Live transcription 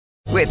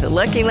With the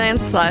Lucky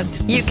Land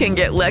Slots, you can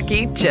get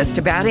lucky just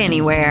about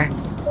anywhere.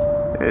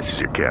 This is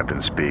your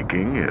captain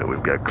speaking.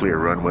 We've got clear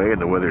runway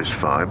and the weather's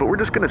fine, but we're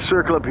just going to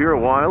circle up here a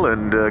while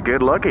and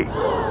get lucky.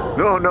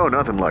 No,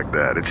 nothing like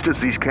that. It's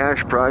just these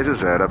cash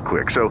prizes add up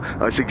quick. So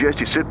I suggest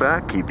you sit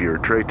back, keep your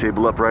tray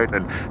table upright,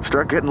 and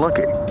start getting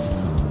lucky.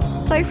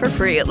 Play for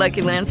free at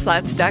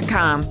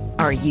LuckyLandSlots.com.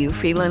 Are you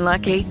feeling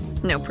lucky?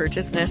 No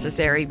purchase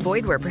necessary.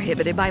 Void where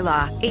prohibited by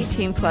law.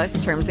 18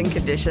 plus terms and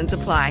conditions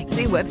apply.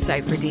 See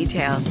website for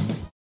details.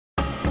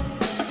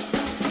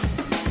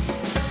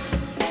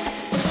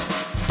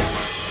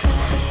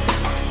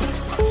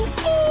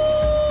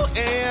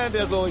 And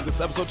as always,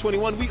 it's episode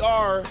 21. We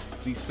are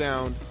the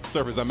Sound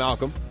Surfers. I'm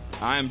Malcolm.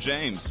 I'm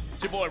James.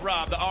 It's your boy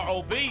Rob, the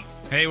R.O.B.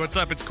 Hey, what's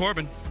up? It's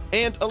Corbin.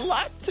 And a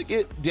lot to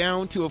get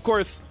down to. Of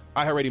course,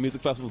 iHeartRadio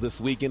Music Festival this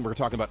weekend. We're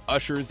talking about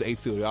Usher's 8th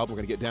studio album. We're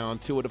going to get down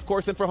to it. Of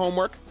course, and for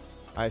homework,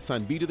 I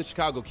assigned B to the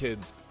Chicago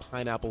Kids,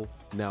 Pineapple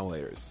Now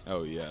Laters.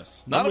 Oh,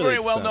 yes. Not I'm a really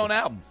very well-known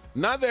album.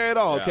 Not there at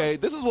all, Yeah. okay?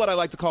 This is what I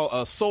like to call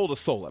a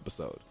soul-to-soul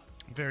episode.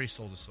 Very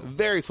soul to soul.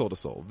 Very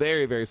soul-to-soul.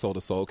 Very, very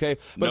soul-to-soul, okay?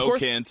 But No of course,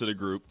 kin to the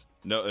group.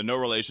 No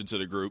relation to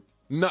the group.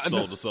 No,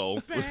 Soul to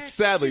soul.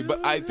 sadly,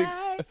 but I think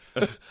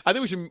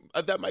we should.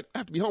 That might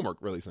have to be homework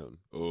really soon.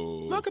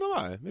 Oh. Not gonna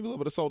lie, maybe a little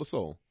bit of soul to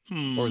soul,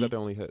 or is that their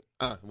only hit?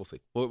 We'll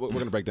see. We're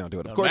gonna break down to it.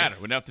 Of Doesn't course, matter.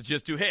 We don't have to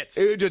just do hits.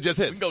 it just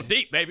We hits. can go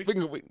deep, baby.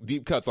 We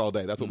deep cuts all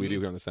day. That's what we do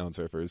here on the Sound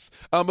Surfers.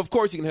 Of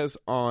course, you can hit us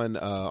on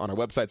our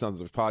website,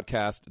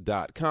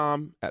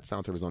 soundsurferspodcast.com, at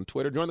Sound Surfers on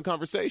Twitter. Join the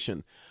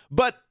conversation.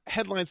 But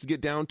headlines to get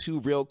down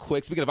to real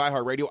quick. Speaking of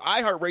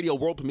iHeartRadio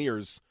World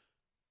Premieres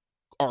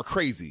are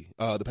crazy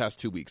the past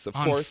 2 weeks. Of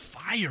course,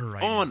 Fire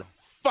right on now.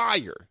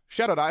 fire.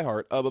 Shout out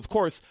iHeart. Of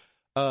course,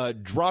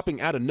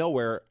 dropping out of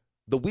nowhere,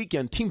 The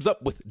Weeknd teams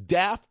up with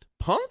Daft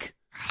Punk.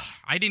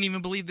 I didn't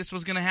even believe this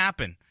was going to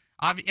happen.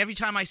 Every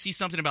time I see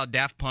something about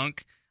Daft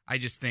Punk, I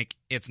just think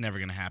it's never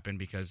going to happen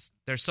because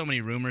there's so many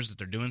rumors that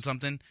they're doing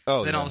something.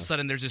 Oh, then yeah. all of a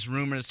sudden, there's this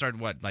rumor that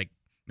started,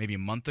 maybe a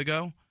month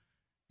ago?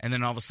 And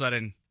then all of a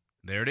sudden,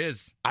 there it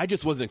is. I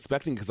just wasn't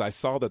expecting because I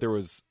saw that there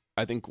was,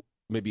 I think,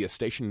 maybe a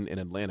station in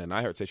Atlanta, an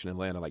iHeart station in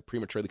Atlanta, like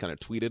prematurely kind of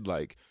tweeted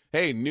like,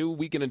 hey, new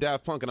Weeknd and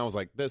Daft Punk. And I was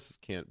like, this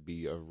can't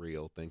be a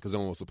real thing because no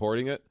one was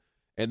supporting it.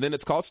 And then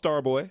it's called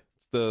Starboy.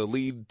 It's the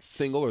lead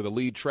single or the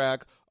lead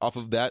track off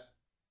of that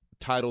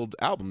titled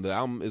album. The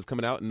album is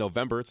coming out in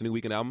November. It's a new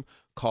Weeknd album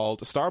called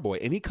Starboy.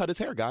 And he cut his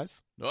hair,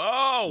 guys.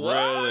 Oh,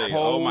 wow. Really?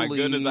 Oh, my Holy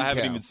goodness. I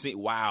haven't cow. even seen.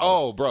 Wow.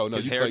 Oh, bro. No,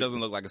 His you- hair like- doesn't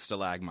look like a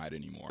stalagmite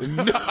anymore.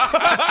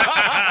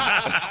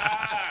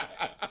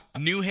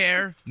 New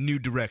hair, new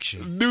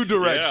direction. New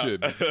direction.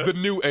 The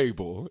new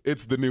Abel.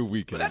 It's the new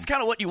Weeknd. But that's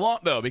kind of what you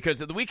want, though, because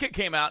the Weeknd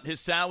came out, his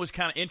sound was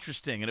kind of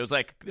interesting, and it was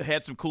like, it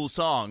had some cool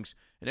songs,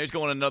 and there's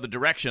going in another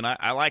direction.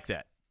 I like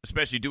that,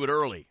 especially do it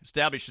early.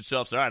 Establish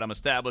yourself. Say, all right, I'm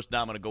established.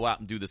 Now I'm going to go out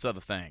and do this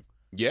other thing.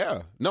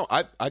 Yeah. No,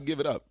 I give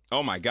it up.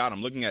 Oh, my God.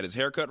 I'm looking at his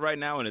haircut right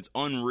now, and it's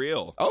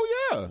unreal.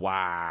 Oh, yeah.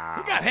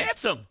 Wow. He got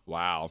handsome.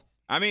 Wow.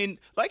 I mean,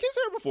 like his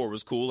hair before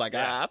was cool. Like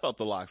I thought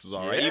the locks was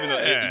all right, even though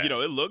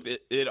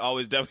it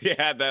always definitely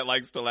had that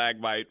like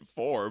stalagmite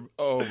form.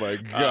 Oh my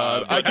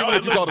God! I but can't no,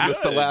 believe it you called him a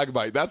looks good.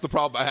 stalagmite. That's the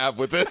problem I have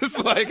with this.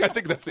 Like, I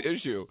think that's the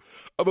issue.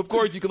 Of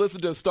course, you can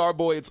listen to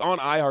Starboy. It's on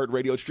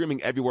iHeartRadio,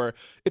 streaming everywhere.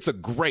 It's a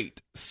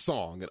great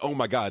song, and oh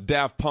my God,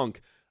 Daft Punk.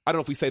 I don't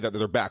know if we say that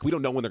they're back. We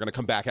don't know when they're going to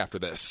come back after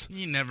this.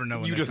 You never know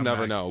when You they just come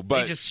never back. know,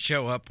 but- they just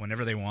show up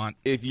whenever they want.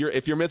 If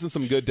you're missing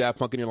some good Daft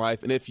Punk in your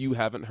life, and if you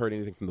haven't heard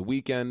anything from The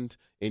Weeknd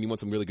and you want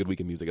some really good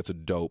Weeknd music, it's a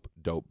dope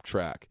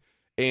track.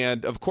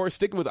 And of course,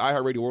 sticking with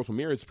iHeartRadio World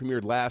Premieres,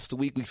 premiered last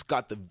week. We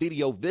got the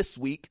video this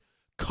week,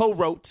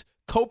 co-wrote,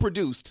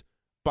 co-produced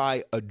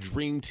by a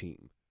dream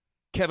team: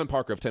 Kevin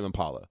Parker of Tame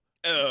Impala,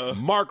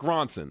 Mark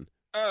Ronson.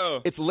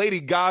 It's Lady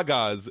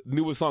Gaga's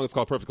newest song. It's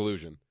called Perfect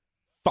Illusion.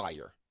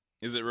 Fire.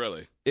 Is it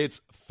really? It's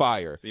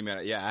fire. See,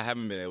 man, yeah, I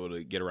haven't been able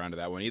to get around to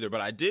that one either.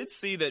 But I did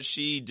see that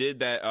she did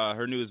that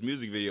her newest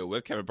music video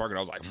with Kevin Parker, and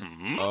I was like,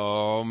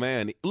 Oh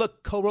man,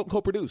 look, co-wrote and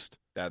co-produced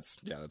that's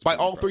by pretty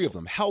all three of incredible.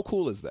 them. How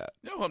cool is that?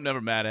 You know who I'm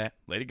never mad at?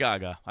 Lady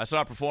Gaga. I saw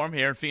her perform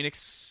here in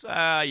Phoenix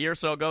a year or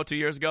so ago, 2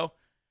 years ago.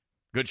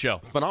 Good show.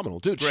 Phenomenal,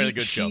 dude. Really she,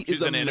 good show. She She's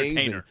is an amazing.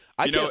 entertainer.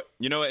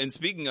 You know, and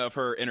speaking of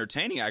her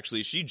entertaining,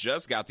 actually, she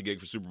just got the gig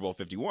for Super Bowl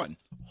 51.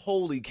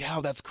 Holy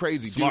cow, that's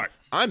crazy, Smart. dude.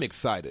 I'm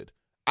excited.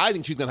 I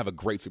think she's gonna have a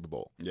great Super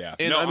Bowl. Yeah,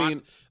 and no, I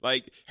mean,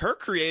 like her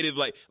creative,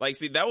 like,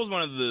 see, that was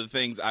one of the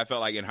things I felt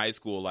like in high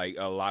school. Like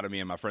a lot of me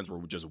and my friends were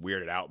just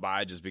weirded out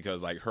by, just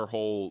because like her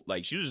whole,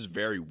 like, she was just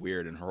very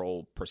weird in her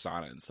whole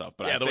persona and stuff.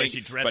 But Yeah, I the think, way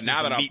she dresses, but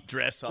now the that I'm meat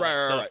dress, all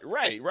that stuff.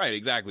 right,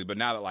 exactly. But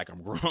now that like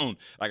I'm grown,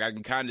 like I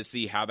can kind of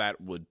see how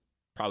that would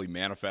probably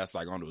manifest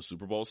like onto a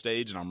Super Bowl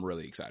stage, and I'm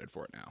really excited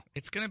for it now.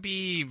 It's going to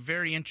be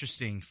very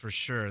interesting for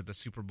sure, the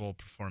Super Bowl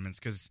performance,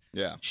 because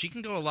Yeah. she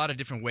can go a lot of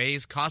different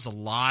ways, cause a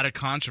lot of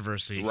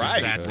controversy. 'cause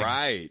Right, that's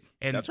right.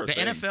 And That's her the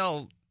thing.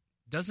 NFL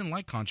doesn't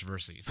like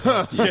controversies.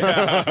 Yeah,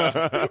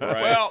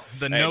 Well,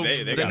 The Hey, no,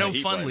 they the got no a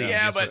heat fun right league. now.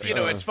 yeah, is what but they you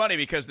know, call it. it's funny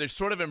because they've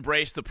sort of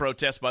embraced the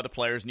protest by the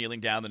players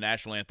kneeling down the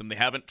national anthem. They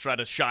haven't tried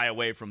to shy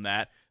away from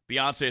that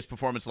Beyonce's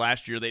performance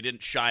last year, they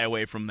didn't shy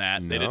away from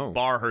that. No. They didn't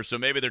bar her, so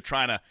maybe they're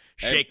trying to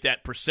shake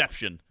that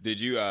perception. Did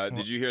you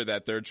hear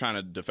that they're trying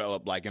to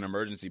develop like an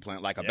emergency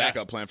plan, like a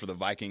backup plan for the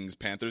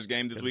Vikings-Panthers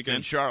game this weekend?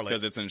 It's in Charlotte.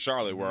 Because it's in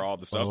Charlotte where all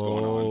the stuff's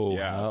going on.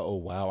 Yeah. Oh,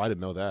 wow. I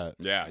didn't know that.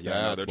 Yeah,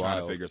 no, they're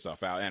trying to figure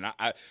stuff out. And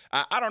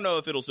I don't know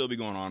if it'll still be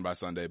going on by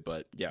Sunday,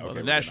 but yeah. Well,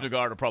 the National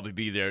Guard will probably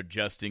be there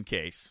just in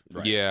case.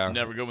 Right. Yeah.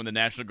 Never good when the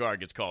National Guard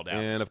gets called out.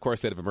 And, of course,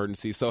 state of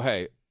emergency. So,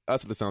 hey,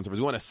 us at the Sound Surfers,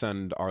 we want to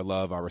send our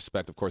love, our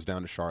respect, of course,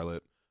 down to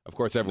Charlotte. Of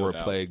course, everywhere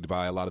plagued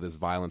by a lot of this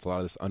violence, a lot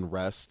of this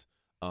unrest.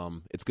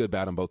 It's good,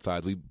 bad on both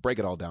sides. We break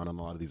it all down on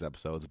a lot of these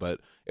episodes. But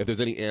if there's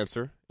any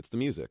answer, it's the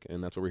music.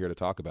 And that's what we're here to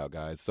talk about,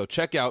 guys. So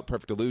check out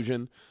Perfect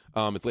Illusion.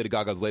 It's Lady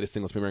Gaga's latest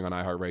single premiering on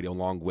iHeartRadio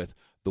along with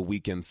the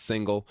Weeknd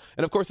single.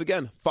 And, of course,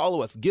 again,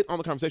 follow us. Get on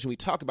the conversation. We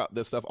talk about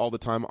this stuff all the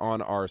time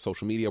on our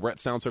social media. We're at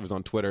Sound Surfers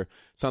on Twitter,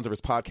 Sound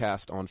Surfers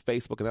Podcast on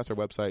Facebook, and that's our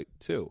website,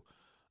 too.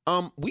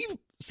 We've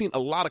seen a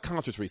lot of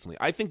concerts recently.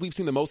 I think we've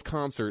seen the most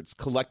concerts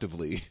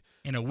collectively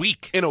in a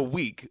week.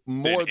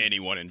 More than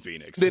anyone in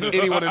Phoenix.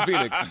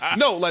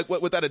 No, like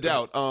without a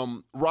doubt.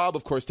 Rob,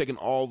 of course, taken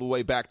all the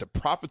way back to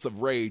Prophets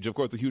of Rage. Of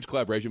course, a huge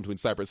collaboration between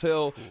Cypress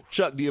Hill,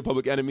 Chuck D,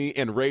 Public Enemy,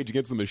 and Rage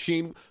Against the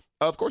Machine.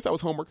 Of course, that was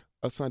homework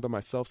assigned by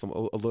myself, a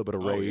little bit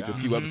of Rage a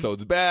few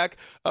episodes back.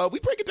 We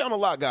break it down a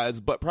lot,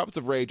 guys, but Prophets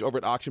of Rage over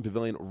at Auction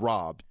Pavilion.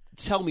 Rob,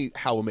 tell me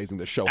how amazing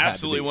this show had to be.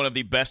 Absolutely one of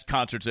the best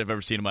concerts I've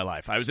ever seen in my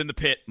life. I was in the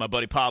pit. My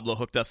buddy Pablo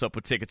hooked us up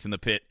with tickets in the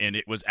pit, and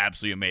it was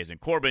absolutely amazing.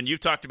 Corbin, you've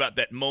talked about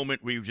that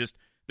moment where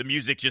the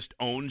music just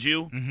owns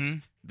you. Mm-hmm.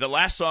 The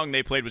last song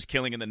they played was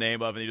Killing in the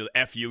Name of, and they do the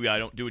F you, I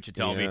don't do what you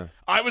tell me.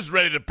 I was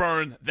ready to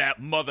burn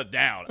that mother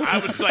down. I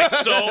was so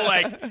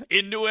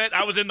into it.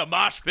 I was in the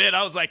mosh pit.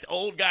 I was like the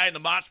old guy in the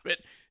mosh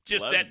pit.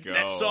 Just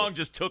that song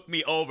just took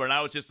me over, and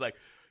I was just like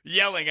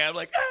yelling at him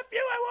like, F you,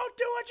 I won't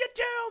do what you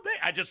tell me.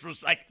 I just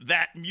was like,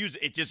 that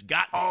music, it just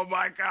got me. Oh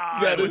my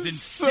God. That was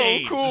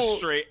insane. So cool.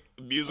 Straight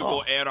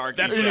musical anarchy.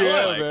 That's what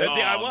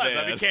I was. Man.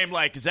 I became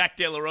like Zach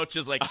De La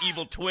Rocha's like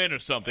evil twin or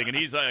something, and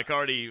he's like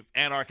already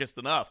anarchist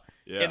enough.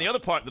 Yeah. And the other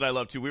part that I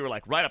love too, we were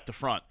like right up the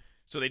front.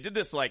 So they did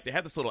this they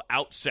had this little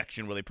out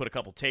section where they put a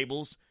couple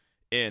tables,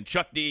 and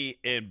Chuck D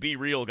and Be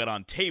Real got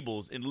on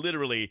tables, and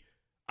literally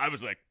I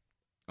was like,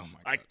 oh my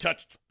God. I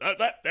touched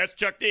that's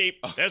Chuck D.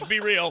 That's Be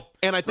Real.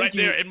 And I think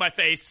there in my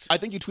face. I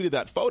think you tweeted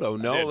that photo.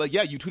 No,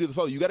 you tweeted the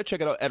photo. You got to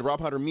check it out at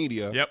Rob Hunter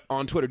Media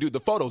on Twitter, dude. The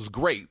photo's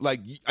great. Like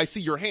I see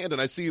your hand, and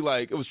I see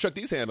it was Chuck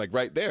D's hand, like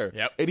right there.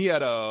 Yep. And he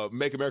had a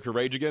 "Make America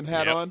Rage Again"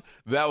 hat on.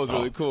 That was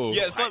really cool.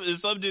 Yeah,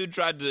 some dude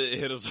tried to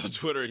hit us on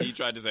Twitter, and he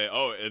tried to say,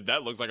 "Oh,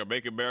 that looks like a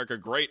Make America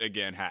Great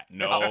Again hat."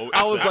 No,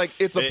 I was like,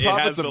 it's a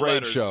Prophets of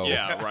Rage show.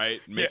 Yeah, right.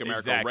 Make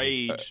America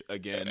Rage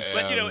Again.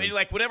 But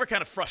like whatever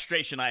kind of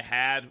frustration I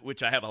had,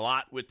 which I have a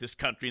lot with this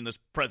country in this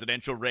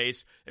presidential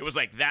race, it was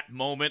like that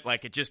moment,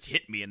 like it just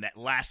hit me in that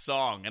last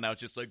song, and I was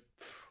just like,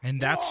 and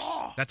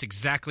that's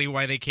exactly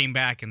why they came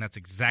back, and that's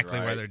exactly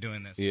why they're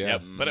doing this. Yeah.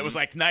 But it was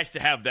like nice to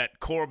have that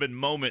Corbin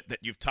moment that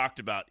you've talked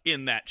about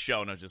in that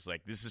show, and I was just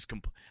like, this is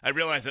I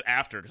realized it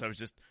after, because I was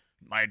just,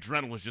 my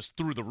adrenaline was just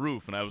through the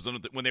roof, and I was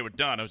when they were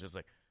done, I was just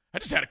like, I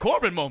just had a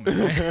Corbin moment.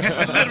 I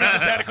literally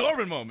just had a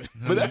Corbin moment.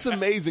 But that's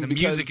amazing. The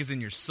music is in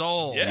your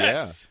soul.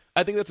 Yes. Yeah.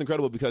 I think that's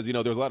incredible because,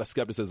 there's a lot of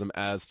skepticism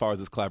as far as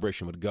this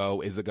collaboration would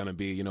go. Is it going to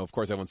be, of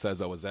course, everyone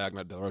says, was Zach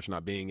De La Rocha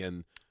not being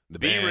in the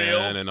band Real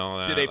and all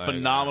that. Did a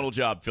phenomenal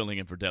job filling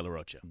in for De La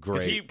Rocha. Great.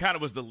 Because he kind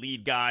of was the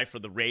lead guy for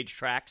the Rage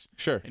tracks.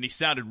 Sure. And he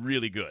sounded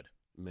really good.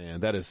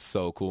 Man, that is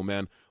so cool,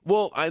 man.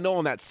 Well, I know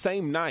on that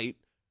same night,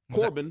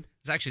 Corbin. It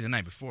was actually the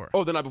night before.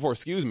 Oh, the night before,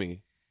 excuse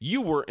me.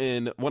 You were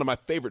in one of my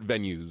favorite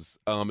venues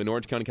in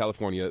Orange County,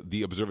 California,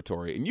 the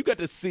Observatory, and you got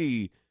to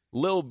see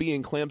Lil B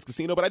and Clams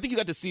Casino, but I think you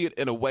got to see it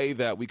in a way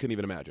that we couldn't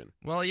even imagine.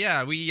 Well,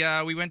 yeah,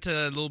 we went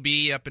to Lil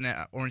B up in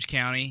Orange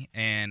County,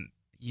 and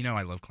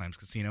I love Clams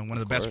Casino, one of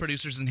the best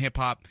producers in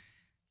hip-hop,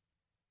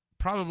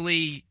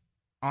 probably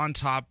on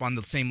top, on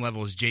the same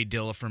level as Jay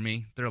Dilla for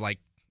me. They're like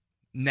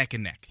neck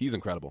and neck. He's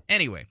incredible.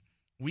 Anyway,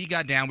 we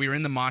got down, we were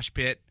in the mosh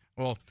pit.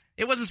 Well,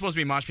 it wasn't supposed to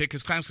be a mosh pit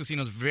because Clams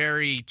Casino's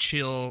very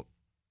chill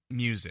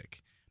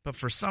music, but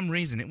for some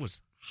reason it was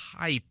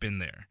hype in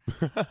there.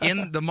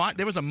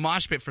 There was a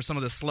mosh pit for some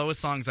of the slowest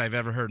songs I've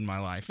ever heard in my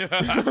life.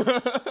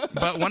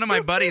 But one of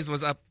my buddies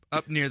was up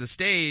near the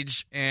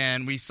stage,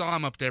 and we saw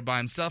him up there by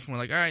himself, and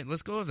we're like, all right,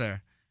 let's go over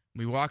there.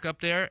 We walk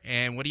up there,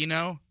 and what do you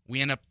know?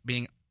 We end up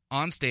being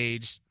on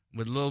stage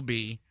with Lil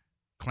B,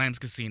 Clams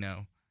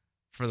Casino,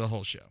 for the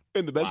whole show.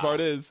 And the best part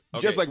is,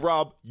 just like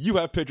Rob, you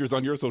have pictures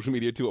on your social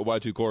media too at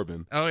Y2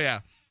 Corbin. Oh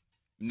yeah.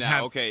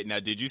 Now,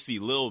 did you see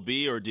Lil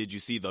B or did you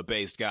see the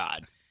Based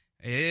God?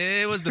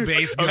 It was the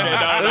Based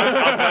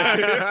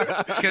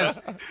God. Because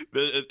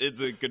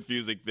it's a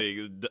confusing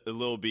thing.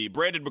 Lil B,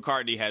 Brandon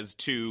McCartney has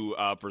two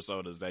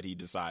personas that he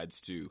decides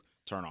to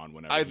turn on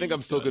whenever. I think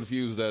I'm still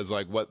confused as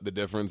like what the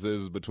difference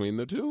is between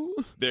the two.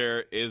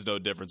 There is no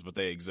difference, but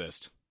they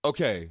exist.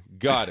 Okay,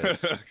 got it.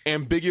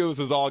 Ambiguous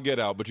as all get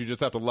out, but you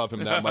just have to love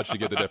him that much to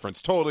get the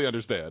difference. Totally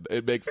understand.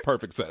 It makes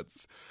perfect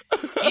sense.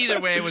 Either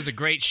way, it was a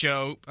great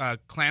show.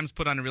 Clams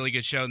put on a really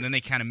good show, and then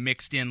they kind of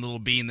mixed in Lil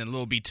B, and then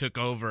Lil B took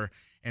over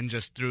and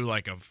just threw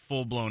like a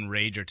full-blown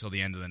rager till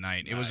the end of the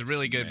night. It was a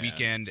really good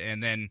weekend,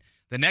 and then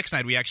the next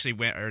night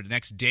the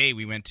next day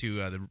we went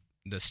to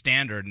the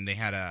Standard, and they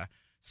had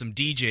some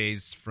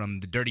DJs from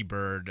the Dirty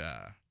Bird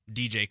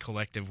DJ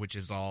Collective, which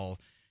is all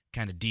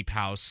kind of deep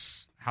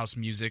house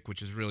music,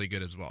 which is really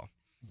good as well.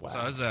 Wow. So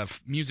it was a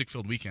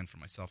music-filled weekend for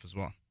myself as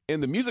well.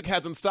 And the music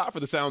hasn't stopped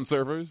for the sound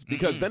servers,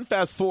 because then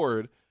fast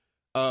forward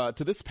to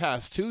this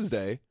past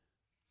Tuesday,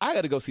 I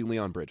got to go see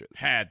Leon Bridges.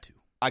 Had to.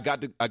 I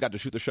got to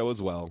shoot the show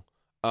as well.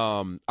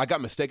 I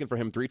got mistaken for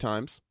him 3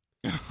 times.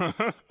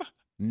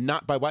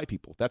 Not by white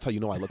people. That's how you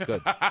know I look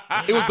good.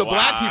 It was the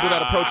black people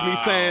that approached me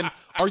saying,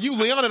 "Are you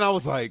Leon?" And I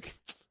was like,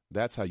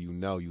 that's how you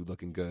know you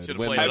looking good. Have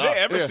they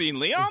ever seen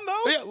Leon,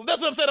 though? Yeah,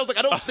 that's what I'm saying. I was like,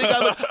 I don't think I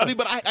look. I mean,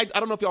 but I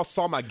don't know if y'all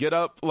saw my get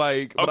up.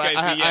 Like, but I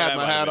had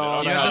my hat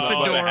on. You had the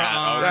fedora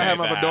on. I had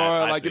my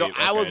fedora. Like,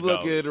 I was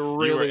looking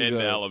really you were good. in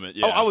the element.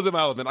 Yeah. Oh, I was in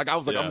my element. Like, I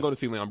was like, I'm going to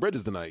see Leon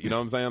Bridges tonight. You know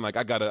what I'm saying? Like,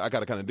 I gotta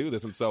kind of do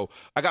this. And so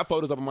I got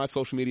photos up on my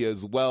social media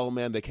as well.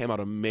 Man, they came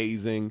out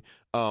amazing.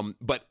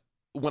 But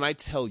when I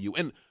tell you,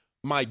 and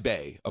my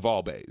bae of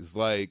all baes,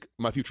 like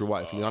my future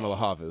wife, Liana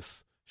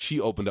LaHavis, she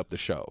opened up the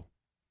show.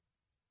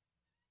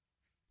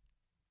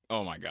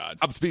 Oh my God,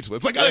 I'm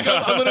speechless. Like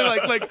I'm literally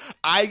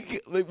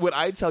like when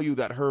I tell you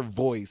that her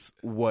voice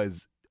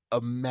was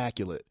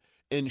immaculate,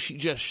 and she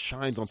just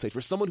shines on stage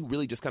for someone who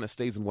really just kind of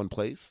stays in one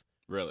place.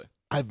 Really,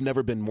 I've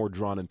never been more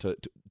drawn into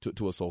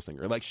to a soul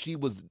singer. Like, she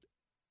was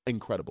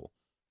incredible.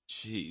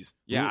 Jeez,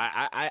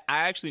 yeah. I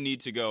actually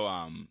need to go.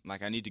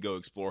 I need to go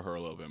explore her a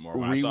little bit more.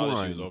 When I saw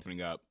that she was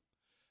opening up,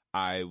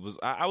 I was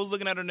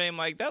looking at her name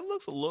like, that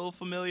looks a little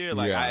familiar.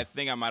 Like, I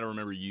think I might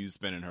remember you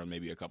spinning her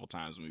maybe a couple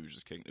times when we were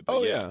just kicking it.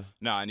 But yeah.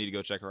 No, I need to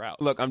go check her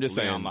out. Look, I'm just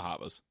saying,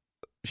 LaHavis.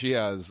 She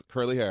has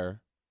curly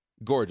hair,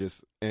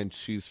 gorgeous, and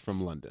she's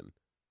from London.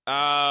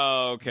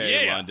 Oh,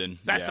 okay, yeah. London.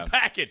 That's the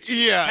package.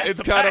 Yeah, That's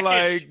it's kind of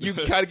like you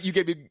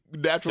gave me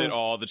natural. Hit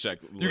all the check.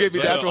 You gave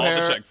me natural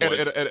hair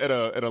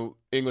and an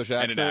English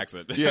accent. And an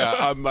accent. Yeah,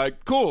 I'm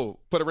like, cool.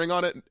 Put a ring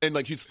on it, and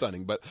like, she's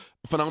stunning, but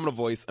phenomenal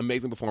voice,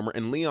 amazing performer.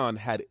 And Leon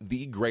had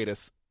the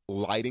greatest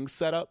lighting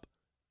setup,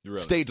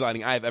 stage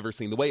lighting I have ever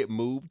seen. The way it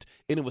moved,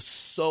 and it was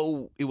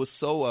so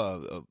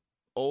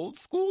old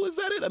school. Is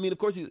that it? I mean, of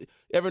course, you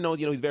ever know,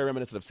 he's very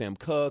reminiscent of Sam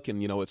Cooke,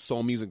 and it's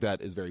soul music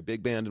that is very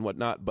big band and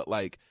whatnot. But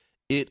like,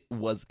 it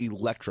was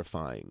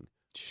electrifying.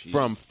 Jeez.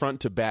 From front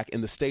to back,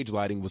 and the stage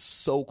lighting was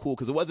so cool,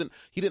 because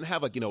he didn't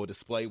have like, a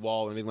display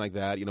wall or anything like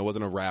that.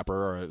 Wasn't a rapper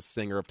or a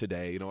singer of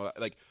today.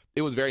 Like,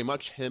 it was very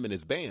much him and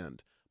his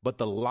band. But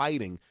the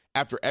lighting,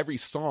 after every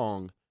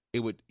song, he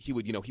would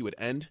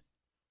end,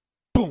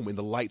 boom, and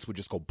the lights would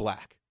just go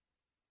black,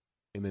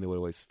 and then it would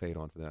always fade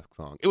on to the next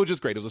song. It was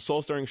just great. It was a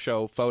soul stirring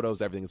show.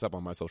 Photos, everything is up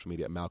on my social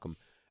media at Malcolm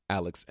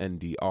Alex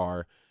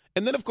NDR.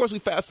 And then, of course, we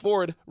fast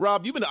forward.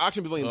 Rob, you've been to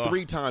Auction Pavilion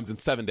 3 times in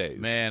 7 days.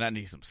 Man, I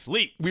need some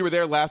sleep. We were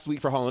there last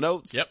week for Hall &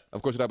 Oates. Yep.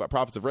 Of course, we talked about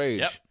Prophets of Rage.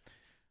 Yep.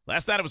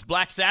 Last night it was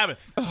Black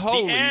Sabbath.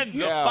 Holy the end, cow.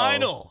 the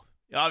final.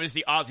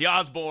 Obviously, Ozzy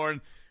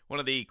Osbourne, one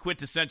of the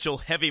quintessential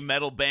heavy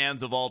metal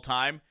bands of all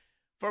time.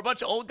 For a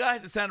bunch of old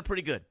guys, it sounded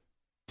pretty good.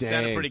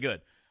 Sounded pretty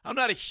good. I'm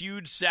not a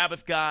huge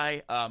Sabbath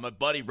guy. My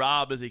buddy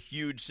Rob is a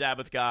huge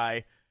Sabbath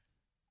guy.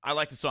 I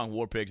like the song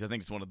War Pigs. I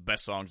think it's one of the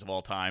best songs of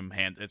all time.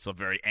 And it's a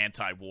very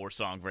anti-war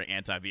song, very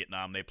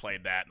anti-Vietnam. They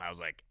played that, and I was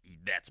like,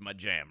 that's my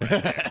jam right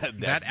there.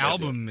 That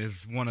album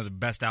is one of the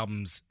best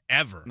albums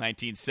ever.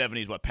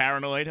 1970s,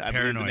 Paranoid? I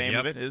believe the name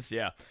of it is,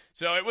 yeah.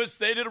 So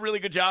they did a really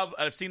good job.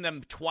 I've seen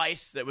them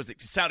twice.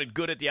 It sounded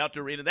good at the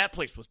outdoor arena. That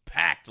place was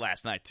packed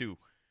last night, too.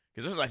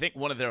 Because this was, I think,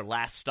 one of their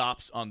last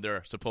stops on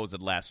their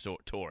supposed last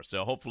tour.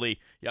 So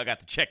hopefully y'all got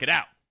to check it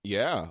out.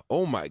 Yeah.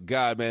 Oh, my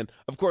God, man.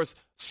 Of course,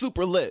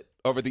 super lit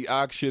over the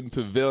Auction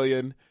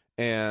Pavilion.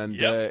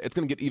 And it's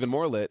going to get even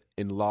more lit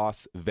in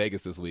Las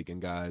Vegas this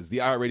weekend, guys. The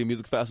iHeartRadio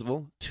Music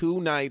Festival,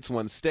 2 nights,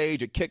 1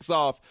 stage. It kicks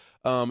off,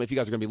 if you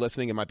guys are going to be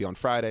listening, it might be on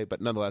Friday.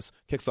 But nonetheless,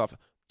 kicks off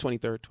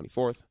 23rd,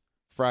 24th,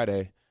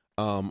 Friday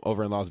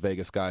over in Las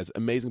Vegas, guys.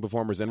 Amazing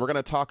performers. And we're going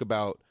to talk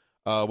about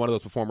one of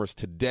those performers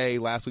today.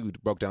 Last week, we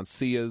broke down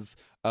Sia's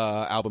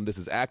album, This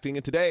Is Acting.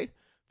 And today,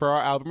 for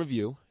our album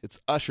review, it's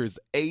Usher's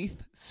 8th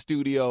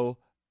studio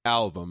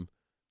album.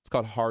 It's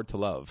called Hard to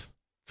Love.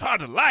 It's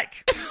hard to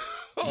like.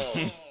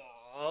 Okay.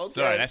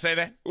 Sorry, did I say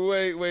that?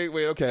 Wait.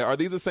 Okay. Are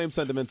these the same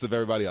sentiments of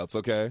everybody else?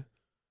 Okay.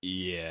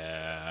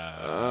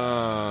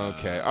 Yeah.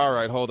 Okay. All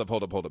right. Hold up.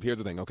 Here's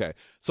the thing. Okay.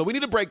 So we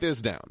need to break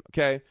this down.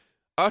 Okay.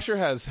 Usher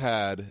has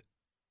had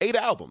 8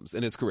 albums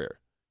in his career.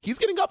 He's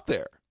getting up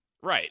there.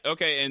 Right.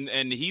 Okay.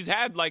 And he's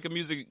had like a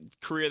music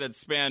career that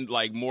spanned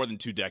like more than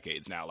 2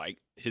 decades now. Like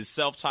his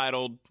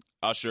self-titled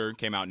Usher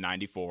came out in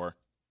 94.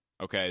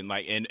 Okay.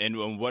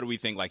 And what do we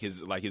think like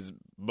his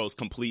most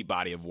complete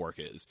body of work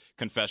is?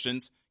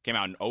 Confessions came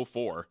out in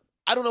 04.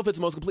 I don't know if it's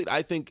most complete.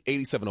 I think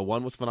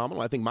 8701 was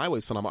phenomenal. I think My Way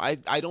is phenomenal.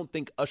 I don't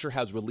think Usher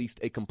has released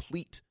a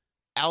complete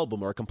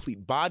album or a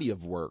complete body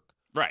of work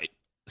Right.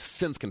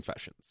 since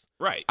Confessions.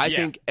 Right. I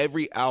think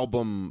every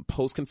album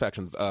post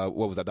Confessions, what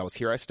was that? That was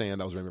Here I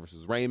Stand. That was Raymond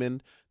versus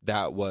Raymond.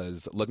 That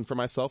was Looking for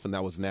Myself, and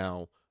that was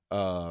now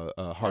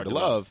Hard to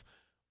Love.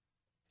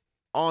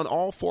 On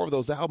all 4 of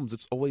those albums,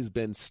 it's always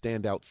been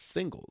standout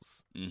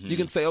singles. Mm-hmm. You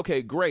can say,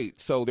 okay, great.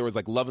 So there was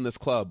like Love in This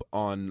Club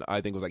on, I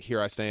think it was like Here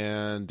I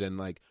Stand, and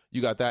like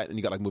you got that, and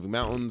you got like Moving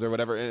Mountains or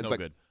whatever. And it's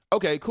good.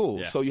 okay,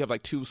 cool. Yeah. So you have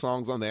like 2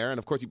 songs on there, and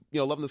of course, you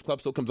know, Love in This Club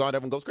still comes on,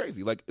 everyone goes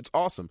crazy. Like, it's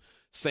awesome.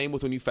 Same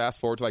with when you fast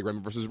forward to like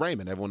Raymond versus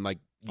Raymond. Everyone like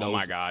knows. Oh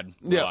my God.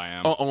 Yeah. I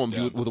Am.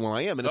 With Will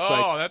I Am. And it's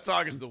like, that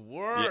song is the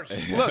worst.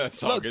 look, that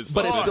song is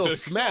but so it's still good.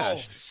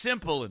 smashed.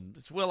 Simple, and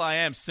it's Will I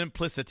Am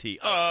simplicity.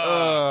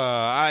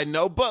 I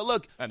know, but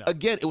look, I know.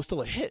 again, it was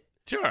still a hit.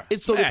 Sure.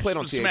 It still gets played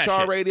on Smash CHR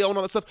hit. radio and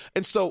all that stuff.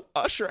 And so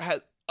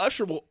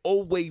Usher will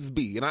always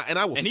be, and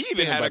I will. And he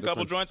even stand had by a this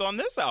couple one. joints on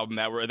this album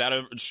that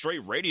are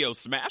straight radio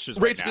smashes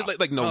right Rates now.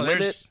 like No Oh, Limit,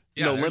 there's-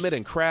 yeah, No there's- Limit,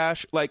 and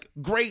Crash. Like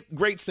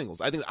great singles.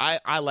 I think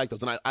I like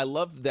those, and I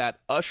love that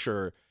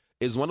Usher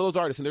is one of those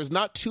artists, and there's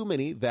not too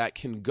many that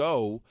can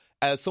go.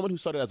 As someone who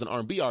started as an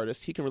R&B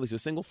artist, he can release a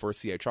single for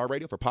CHR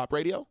radio, for pop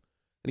radio, and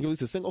he can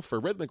release a single for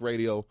rhythmic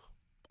radio,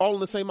 all in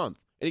the same month.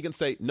 And he can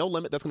say No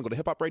Limit, that's going to go to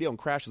hip hop radio, and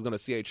Crash is going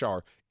to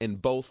CHR,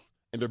 and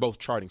they're both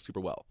charting super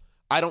well.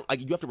 You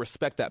have to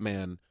respect that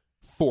man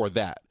for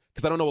that,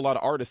 because I don't know a lot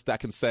of artists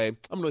that can say, I'm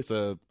going to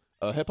release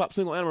a hip-hop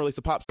single and I'm going to release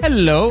a pop single.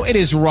 Hello, it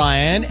is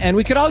Ryan, and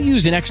we could all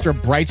use an extra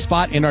bright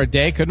spot in our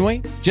day, couldn't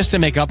we? Just to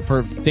make up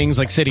for things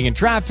like sitting in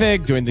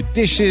traffic, doing the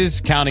dishes,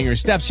 counting your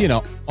steps,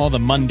 all the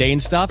mundane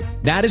stuff.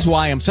 That is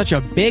why I'm such a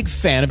big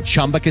fan of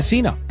Chumba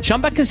Casino.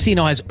 Chumba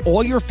Casino has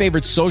all your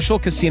favorite social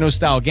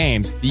casino-style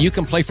games that you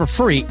can play for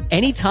free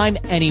anytime,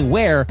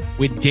 anywhere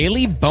with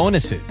daily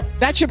bonuses.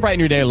 That should brighten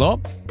your day a little.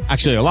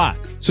 Actually, a lot.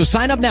 So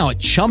sign up now at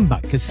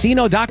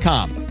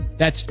ChumbaCasino.com.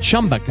 That's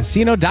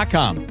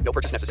ChumbaCasino.com. No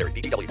purchase necessary.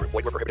 VGW Group.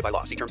 Void where prohibited by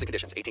law. See terms and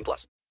conditions.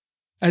 18+.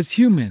 As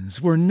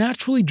humans, we're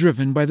naturally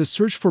driven by the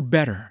search for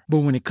better.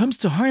 But when it comes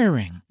to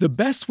hiring, the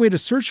best way to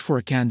search for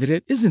a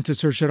candidate isn't to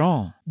search at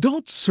all.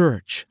 Don't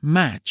search,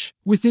 match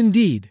with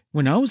Indeed.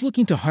 When I was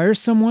looking to hire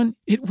someone,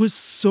 it was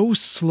so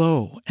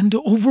slow and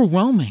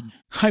overwhelming.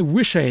 I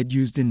wish I had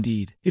used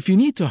Indeed. If you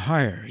need to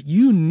hire,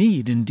 you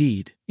need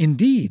Indeed.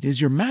 Indeed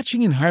is your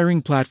matching and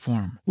hiring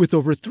platform with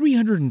over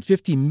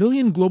 350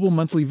 million global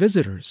monthly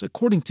visitors,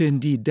 according to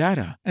Indeed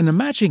data, and a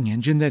matching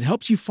engine that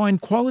helps you find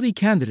quality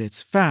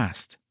candidates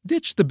fast.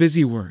 Ditch the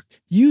busy work.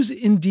 Use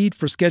Indeed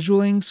for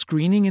scheduling,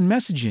 screening, and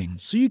messaging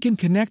so you can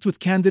connect with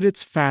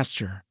candidates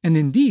faster. And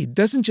Indeed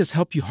doesn't just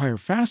help you hire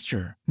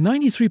faster.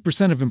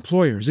 93% of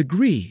employers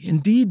agree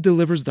Indeed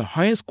delivers the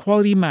highest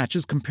quality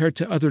matches compared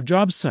to other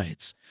job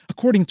sites,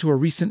 according to a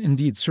recent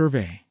Indeed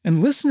survey.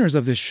 And listeners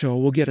of this show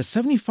will get a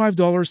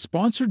 $75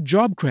 sponsored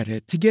job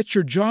credit to get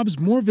your jobs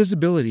more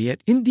visibility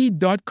at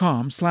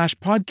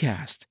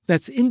Indeed.com/podcast.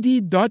 That's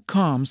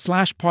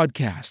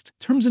Indeed.com/podcast.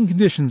 Terms and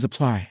conditions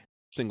apply.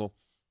 Single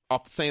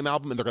off the same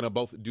album, and they're going to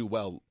both do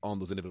well on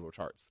those individual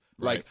charts.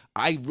 Right. Like,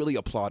 I really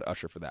applaud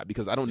Usher for that,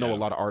 because I don't know a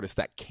lot of artists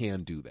that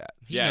can do that.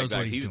 He Yeah, knows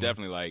what exactly. He's doing.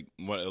 definitely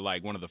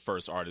one of the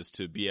first artists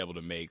to be able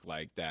to make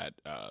like that.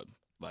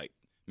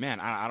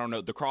 Man, I don't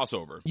know, the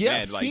crossover. Yeah,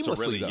 Man, like, seamlessly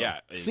to really, though. yeah,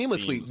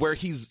 Seamlessly, where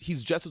he's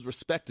just as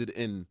respected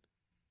in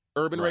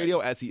urban Right. radio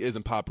as he is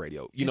in pop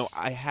radio.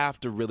 I have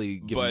to really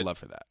give him love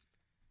for that.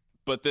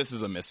 But this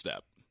is a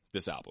misstep.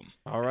 This album.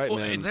 All right,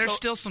 man. There's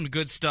still some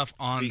good stuff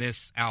on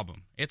this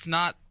album. It's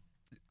not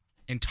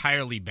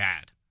entirely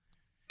bad.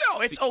 No,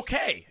 it's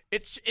okay.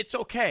 It's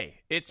okay.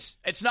 It's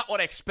not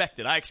what I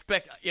expected. I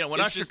expect when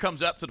It's Usher just-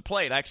 comes up to the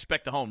plate, I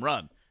expect a home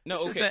run.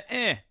 No, This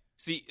okay. is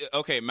See,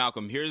 okay,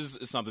 Malcolm,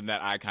 here's something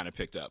that I kind of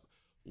picked up.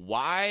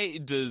 Why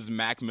does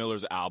Mac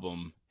Miller's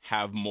album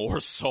have more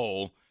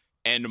soul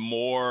and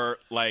more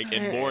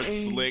more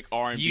slick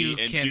R&B You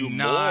and do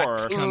cannot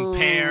more?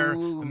 compare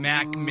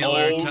Mac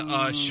Miller to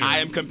Usher. I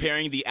am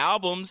comparing the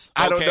albums.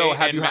 I don't okay, know.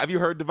 and Have you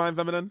heard Divine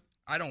Feminine?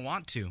 I don't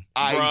want to.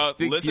 I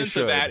think listen you to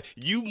should. that.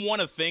 You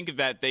want to think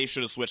that they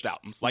should have switched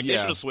albums. Like, they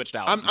should have switched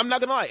albums. I'm not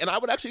gonna lie, and I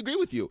would actually agree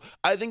with you.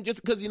 I think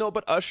just because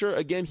but Usher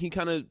again, he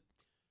kind of,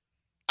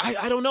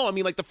 I don't know. I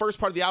mean, like the first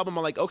part of the album,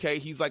 I'm like, okay,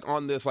 he's like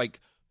on this like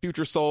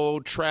future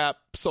soul, trap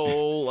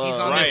soul, He's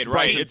on Right.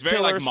 Bryson It's very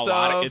Tiller like melodic.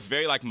 stuff. It's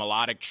very like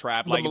melodic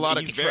trap. The Like,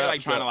 melodic he's very trap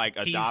like trying to stuff. like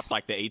adopt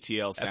like the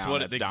ATL sound. what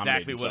That's it-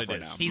 dominating exactly what stuff it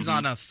right is. now. He's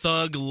on a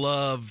thug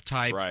love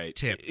type Right.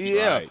 tip.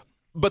 Yeah. Right.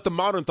 But the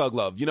modern thug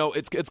love,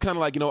 it's kind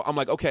of like, I'm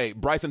like, okay,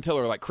 Bryson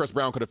Tiller, like Chris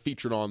Brown could have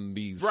featured on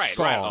these Right,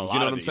 songs. right. A You lot know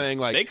what of I'm these. saying?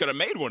 Like they could have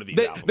made one of these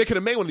They albums. could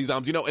have made one of these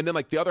albums, and then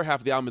like the other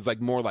half of the album is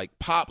like more like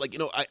pop, like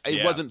it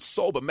Yeah. wasn't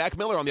soul. But Mac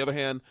Miller, on the other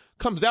hand,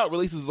 comes out,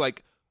 releases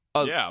like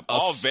a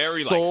all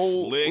very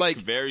soul, like slick,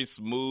 very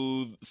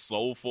smooth,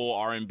 soulful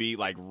R&B,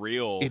 like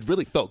real. It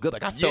really felt good.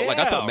 Like I felt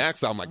Yeah.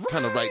 Mac's album like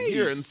kind of right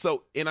here, Right.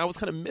 and I was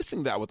kind of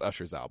missing that with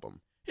Usher's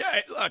album.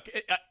 look,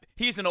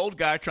 he's an old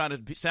guy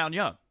trying to sound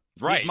young.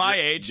 Right. He's my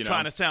age, You know.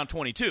 trying to sound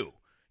 22.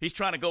 He's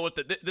trying to go with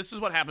this is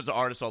what happens to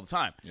artists all the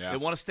time. Yeah. They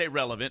want to stay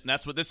relevant, and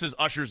that's what this is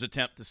Usher's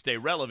attempt to stay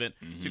relevant,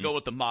 to go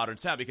with the modern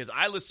sound. Because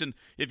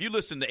if you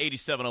listen to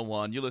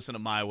 8701, you listen to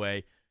My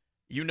Way,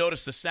 you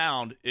notice the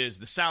sound is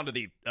the sound of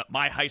the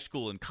my high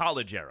school and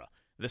college era.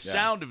 The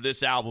sound of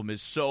this album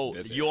is so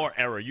your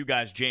era, you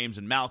guys, James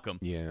and Malcolm,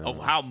 of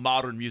how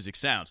modern music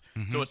sounds.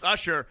 So it's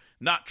Usher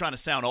not trying to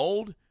sound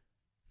old.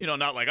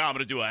 Not like, I'm going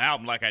to do an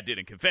album like I did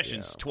in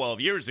Confessions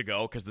 12 years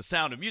ago, because the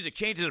sound of music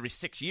changes every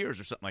 6 years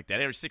or something like that,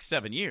 every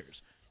 6-7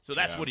 years. So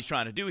that's what he's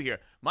trying to do here.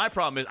 My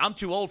problem is I'm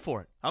too old for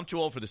it. I'm too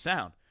old for the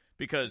sound,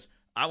 because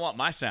I want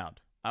my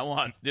sound. I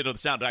want the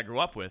sound that I grew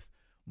up with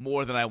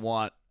more than I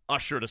want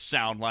Usher to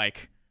sound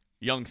like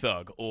Young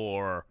Thug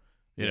or,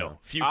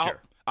 Future.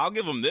 I'll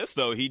give him this,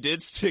 though. He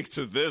did stick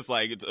to this.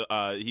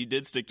 He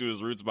did stick to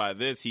his roots by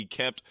this. He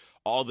kept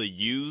all the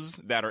U's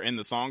that are in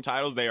the song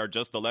titles. They are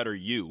just the letter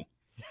U.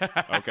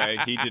 Okay,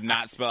 he did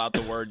not spell out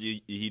the word.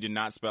 He did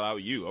not spell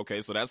out you.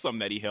 Okay, so that's something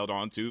that he held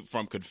on to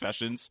from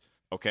Confessions.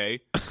 Okay,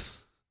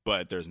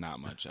 but there's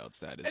not much else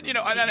that is.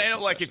 And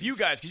like if you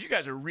guys, because you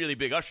guys are really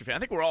big Usher fans. I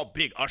think we're all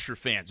big Usher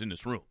fans in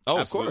this room. Oh,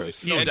 absolutely.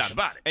 Of course, no doubt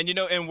about it. And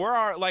and were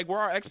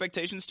our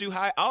expectations too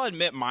high? I'll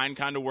admit mine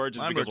kind of were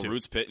just because of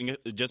Roots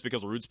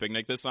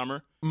Picnic this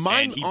summer.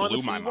 Mine and he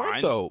honestly blew my weren't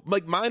mind. though.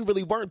 Like mine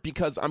really weren't,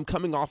 because I'm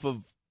coming off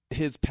of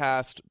his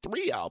past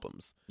 3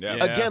 albums. Yeah.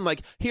 Again,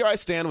 like Here I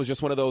Stand was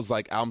just one of those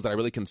like albums that I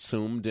really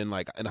consumed in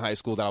high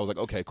school, that I was like,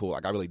 okay, cool,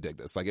 like I really dig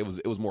this. Like it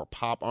was more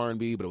pop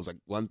R&B, but it was like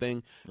one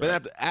thing.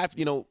 But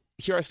after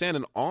Here I Stand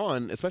and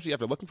on, especially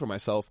after Looking for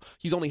Myself,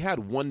 he's only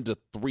had 1 to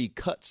 3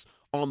 cuts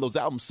on those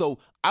albums. So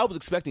I was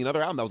expecting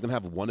another album that was going to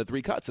have 1 to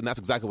 3 cuts, and that's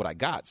exactly what I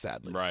got,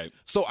 sadly. Right.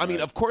 So I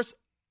mean, of course,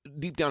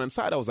 deep down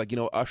inside, I was like,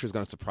 Usher's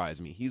going to surprise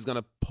me. He's going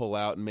to pull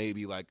out and maybe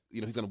he's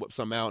going to whip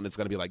some out, and it's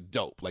going to be like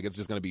dope. Like it's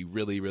just going to be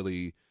really,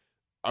 really,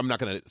 I'm not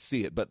going to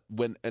see it. But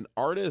when an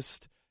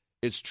artist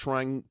is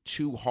trying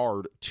too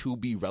hard to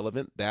be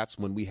relevant, that's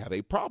when we have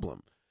a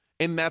problem.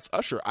 And that's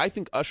Usher. I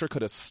think Usher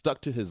could have stuck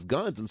to his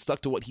guns and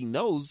stuck to what he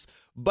knows.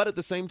 But at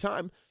the same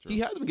time, he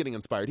has been getting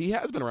inspired. He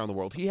has been around the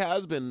world. He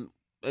has been,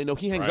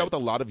 he hangs out with a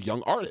lot of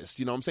young artists,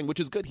 you know what I'm saying, which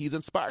is good. He's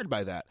inspired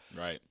by that.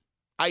 Right.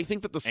 I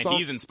think that and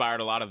he's inspired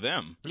a lot of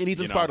them. And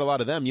he's inspired a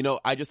lot of them.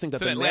 I just think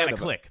that it's an Atlanta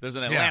click. There's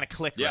an Atlanta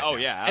click. Yeah. Right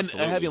yeah.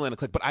 Absolutely. And a heavy Atlanta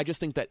click. But I just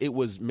think that it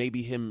was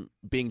maybe him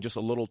being just a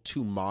little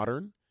too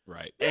modern.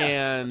 Right.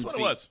 And that's what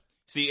it was.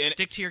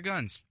 Stick to your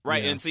guns.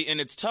 Right. Yeah.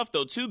 And it's tough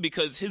though too,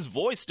 because his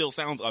voice still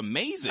sounds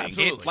amazing.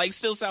 Absolutely. It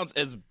still sounds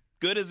as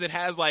good as it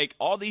has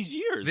all these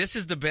years. This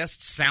is the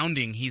best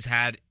sounding he's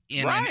had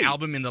in an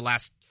album in the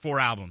last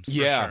 4 albums.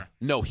 Yeah. For sure.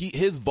 No,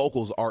 his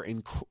vocals are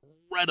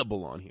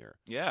incredible on here.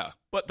 Yeah.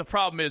 But the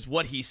problem is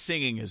what he's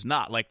singing is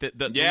not. Like the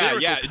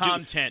lyrical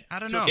content. I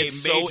don't know.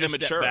 It's so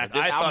immature.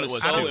 This album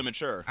is so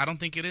immature. I don't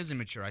think it is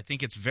immature. I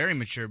think it's very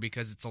mature,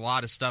 because it's a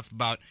lot of stuff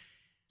about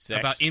sex.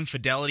 About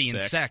infidelity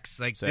and sex.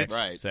 Like sex.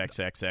 Right. Sex.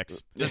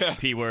 This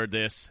P word,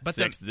 this. But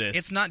sex, this.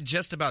 It's not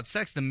just about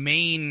sex. The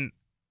main,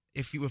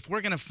 if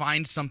we're going to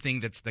find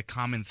something that's the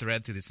common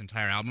thread through this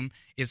entire album,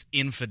 is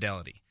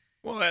infidelity.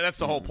 Well, that's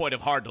the whole point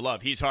of Hard to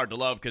Love. He's hard to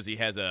love because he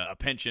has a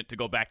penchant to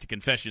go back to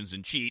Confessions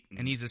and cheat.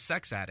 And he's a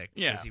sex addict.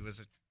 Yeah. Because he was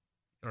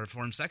a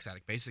reformed sex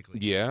addict, basically.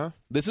 Yeah.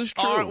 This is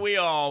true. Aren't we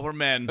all? We're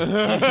men.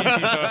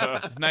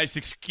 Nice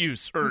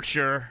excuse,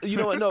 Usher. You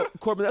know what? No,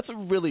 Corbin, that's a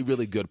really,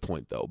 really good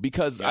point, though,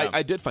 because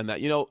I did find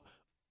that,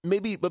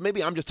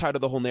 maybe I'm just tired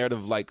of the whole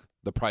narrative, like,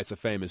 the price of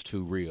fame is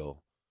too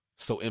real,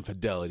 so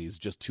infidelity is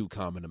just too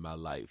common in my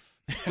life.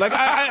 Like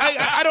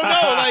I don't know.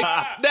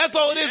 Like that's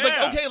all it is.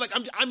 Yeah. Like okay. Like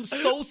I'm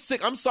so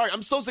sick. I'm sorry.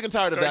 I'm so sick and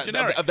tired of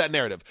that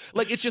narrative.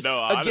 Like it's just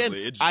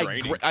honestly, it's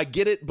draining. I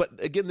get it,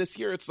 but again, this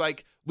year it's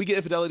like we get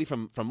infidelity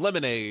from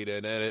Lemonade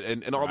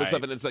and all this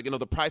stuff, and it's like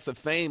the price of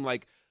fame.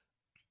 Like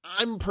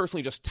I'm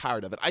personally just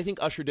tired of it. I think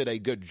Usher did a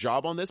good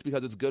job on this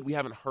because it's good. We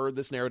haven't heard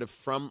this narrative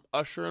from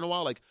Usher in a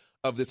while, like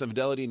of this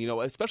infidelity, and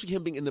especially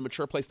him being in the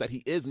mature place that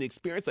he is and the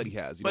experience that he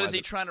has. But is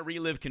he trying to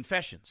relive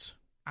Confessions?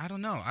 I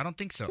don't know. I don't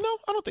think so. No,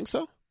 I don't think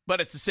so. But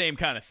it's the same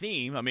kind of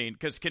theme. I mean,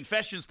 because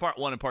Confessions Part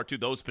 1 and Part 2,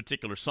 those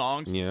particular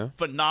songs, yeah,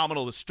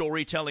 phenomenal. The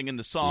storytelling in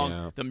the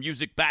song, the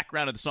music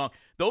background of the song,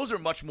 those are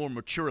much more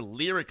mature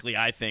lyrically,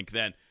 I think,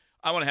 than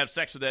I want to have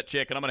sex with that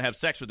chick, and I'm going to have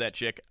sex with that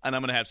chick, and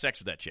I'm going to have sex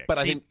with that chick. But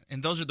I think,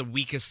 and those are the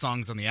weakest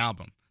songs on the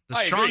album. The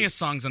strongest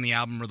songs on the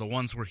album are the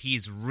ones where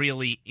he's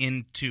really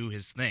into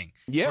his thing.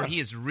 Yeah. Where he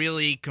is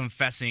really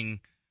confessing,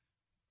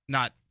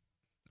 not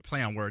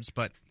play on words,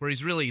 but where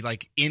he's really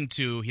like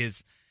into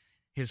his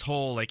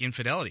whole like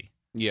infidelity.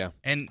 Yeah.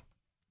 And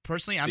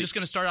personally, I'm just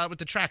going to start out with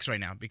the tracks right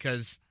now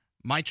because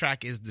my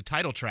track is the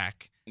title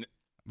track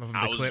of the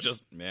clip. Okay. I was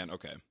just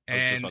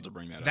about to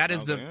bring that up. That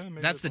is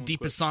that's the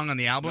deepest song on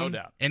the album. No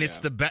doubt. And it's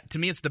to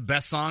me, it's the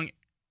best song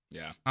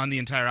on the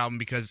entire album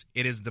because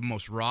it is the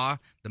most raw,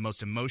 the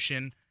most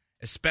emotion,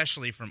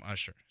 especially from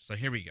Usher. So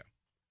here we go.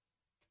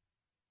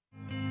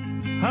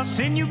 I'll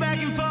send you back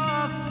and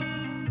forth.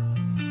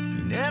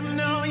 You never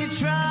know, you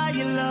try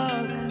your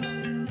luck.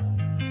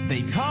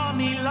 They call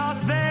me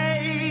Las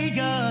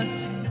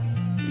Vegas.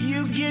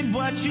 You get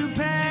what you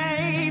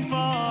pay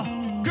for.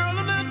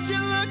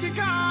 your lucky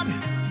card.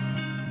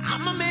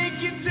 I'ma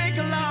make you take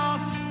a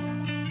loss.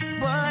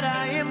 But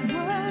I am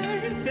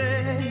worth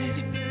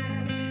it.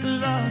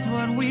 Love's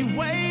what we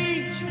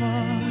wait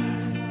for.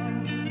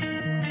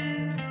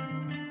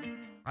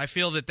 I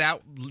feel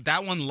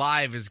that one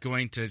live is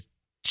going to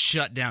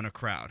shut down a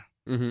crowd.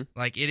 Mm-hmm.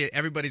 Like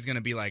everybody's going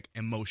to be like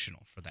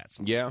emotional for that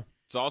song. Yeah.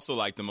 It's also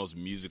like the most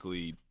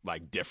musically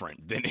like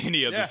different than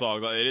any of the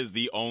songs. Like, it is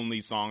the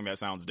only song that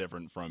sounds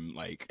different from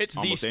like It's the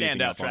almost anything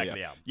standout else on track the of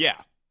the album. Yeah,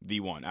 the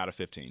one out of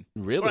 15.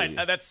 Really?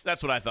 Right, that's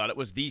what I thought. It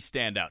was the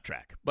standout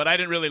track, but I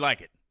didn't really like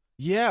it.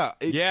 Yeah.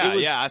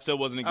 I still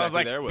wasn't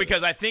exactly there with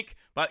because it. I think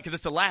because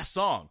it's the last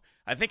song.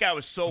 I think I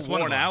was so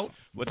worn out.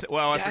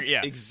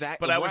 Exactly.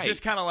 But I was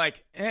just kind of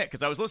like,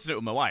 because I was listening to it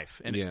with my wife,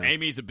 and Yeah.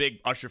 Amy's a big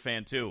Usher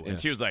fan too, and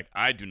she was like,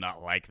 I do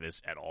not like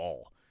this at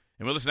all.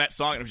 And we listened to that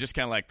song, and it was just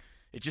kind of like,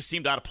 it just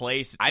seemed out of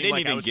place. It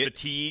seemed I was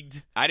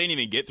fatigued. I didn't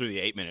even get through the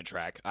 8-minute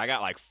track. I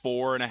got like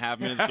 4.5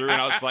 minutes through,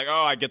 and I was just like,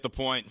 oh, I get the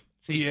point.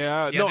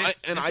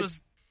 This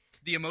was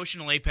the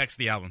emotional apex of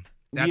the album.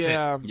 That's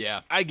it.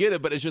 Yeah. I get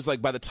it, but it's just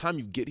like by the time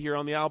you get here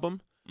on the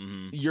album,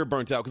 you're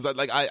burnt out. Because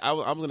I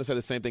was going to say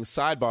the same thing.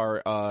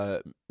 Sidebar,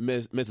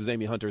 Mrs.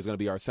 Amy Hunter is going to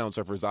be our Sound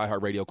Surfers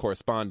iHeartRadio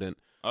correspondent.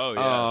 Oh,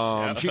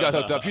 yes. She got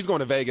hooked up. She's going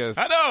to Vegas.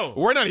 I know.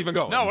 We're not even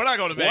going. No, we're not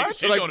going to Vegas. What?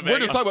 She's Like, going to we're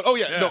Vegas. just talking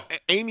about, no,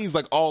 Amy's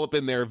like all up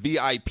in there,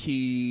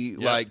 VIP,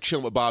 like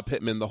chilling with Bob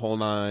Pittman, the whole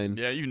nine.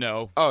 Yeah, you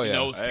know. Oh, She yeah.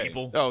 knows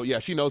people. Oh, yeah,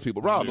 she knows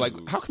people. Rob,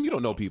 like, how come you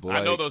don't know people?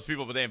 I know those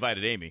people, but they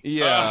invited Amy.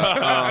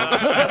 Yeah.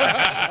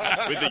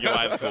 We think your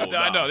life's cool. So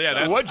I know,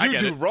 yeah. What'd you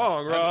do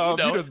wrong, Rob?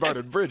 You just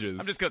burning bridges.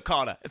 I'm just going to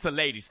call it. It's a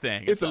ladies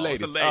thing. It's a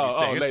ladies thing.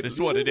 It's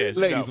what it is.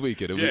 Ladies'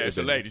 weekend. Yeah, it's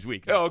a ladies'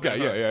 weekend. Oh, okay,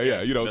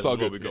 yeah. You know, it's That's all what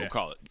good. we gonna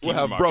call it. We'll Keep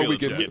have my bro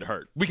feelings weekend. from getting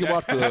hurt. We can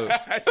watch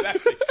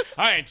the.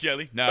 I ain't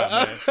chilly. No,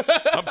 man.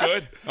 I'm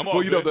good. I'm all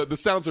Well, you know, good. the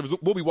sound service,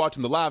 we'll be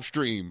watching the live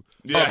stream,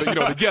 Yeah.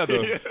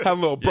 together, have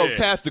a little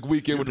brotastic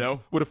weekend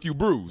with a few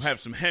brews. Have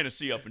some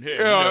Hennessy up in here.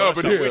 Yeah, up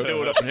in that's how here. We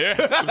do it up in here.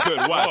 Some good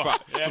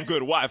Wi-Fi. Some good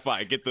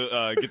Wi-Fi. Get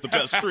the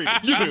best streaming.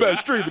 You the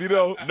best streaming,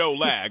 No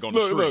lag on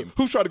the stream. Look,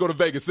 who's trying to go to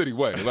Vegas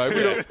anyway? Like,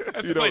 we don't.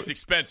 That's place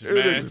expensive, man.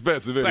 It is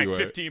expensive it's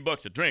anyway. like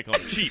 $15 a drink on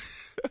the cheap.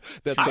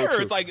 That's I so heard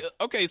true. it's like,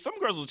 okay, some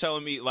girls was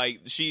telling me like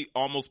she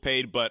almost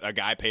paid, but a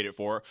guy paid it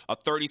for her, a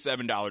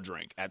 $37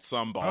 drink at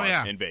some bar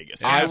in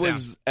Vegas. I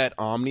was at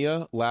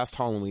Omnia last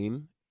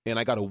Halloween, and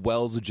I got a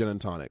Wells gin and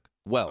tonic.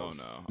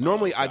 Wells. Oh, no.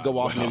 Normally, Oh, I'd go God.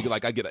 off and maybe Wells.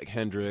 I get like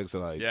Hendrix or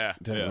like 10 Yeah.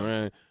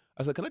 grand.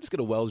 I was like, can I just get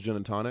a Wells gin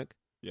and tonic?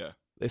 Yeah.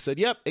 They said,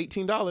 yep,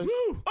 $18.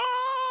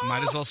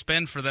 Might as well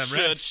spend for that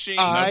rest.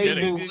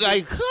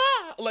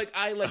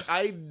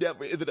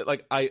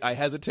 I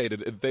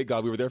hesitated, and thank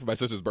God we were there for my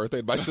sister's birthday.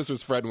 And my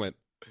sister's friend went,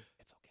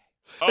 "It's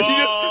okay."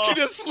 Oh. And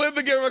she just slid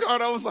the gift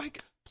card. I was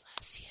like,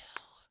 "Bless you,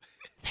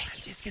 thank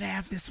you." Just gonna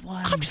have this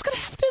one. I'm just gonna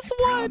have this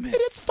one, and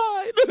it's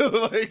fine.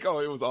 Like, oh,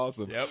 it was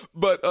awesome. Yep.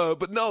 But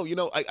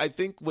no, I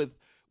think with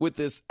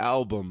this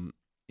album,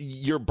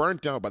 you're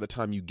burnt out by the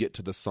time you get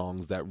to the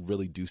songs that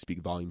really do speak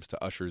volumes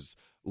to Usher's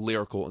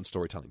lyrical and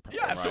storytelling prowess.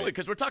 Yeah, absolutely,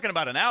 because we're talking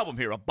about an album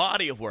here, a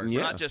body of work. Yeah.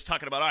 We're not just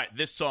talking about, all right,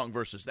 this song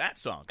versus that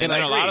song. And I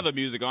then a lot agree. of the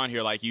music on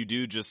here, like you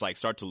do just like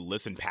start to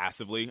listen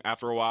passively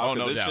after a while. Oh,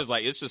 no it's doubt. just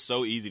like it's just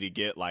so easy to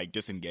get like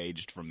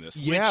disengaged from this.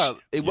 Yeah, Which,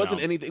 it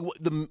wasn't you know, anything.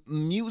 The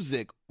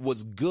music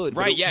was good, but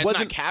right. it Yeah, it's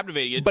wasn't not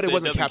captivating. but it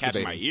wasn't doesn't catch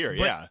my captivating. ear.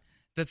 But Yeah.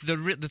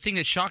 The thing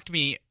that shocked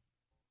me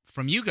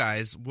from you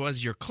guys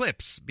was your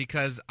clips,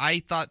 because I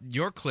thought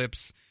your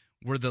clips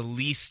were the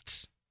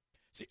least.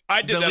 See,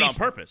 I did the that on least-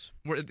 purpose.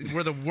 Were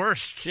the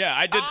worst. Yeah,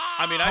 I did.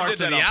 I mean, I Parts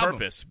did of that the on album.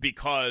 purpose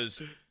because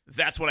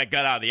that's what I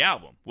got out of the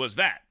album was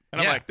that.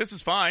 And I'm Yeah. like, this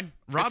is fine.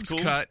 It's Rob's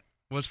cool. cut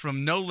was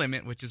from No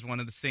Limit, which is one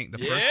of the first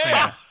Yeah.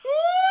 single.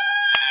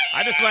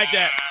 I just like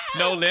that.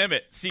 No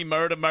limit. See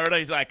murder.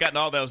 He's like gotten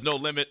all those No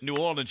Limit New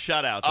Orleans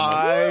shout-outs.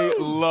 I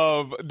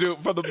love, dude,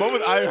 from the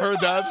moment I heard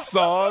that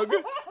song,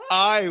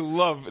 I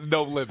love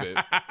No Limit.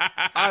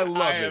 I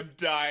love it. am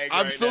dying.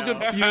 I'm right still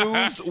now.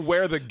 confused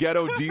where the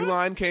Ghetto D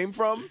line came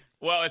from.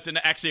 Well, it's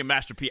actually a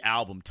Master P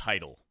album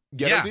title.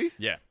 Ghetto Yeah. D?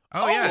 Yeah.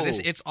 Oh, yeah, Oh.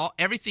 it's all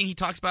everything he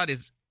talks about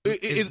is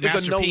It's a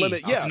Master no P.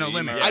 limit. Yeah, It's No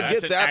Limit. Yeah, I that's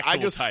get an that. I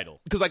actual just title.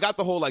 because I got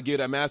the whole like, yeah,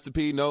 that Master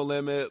P, No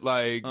Limit,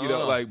 like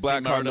like C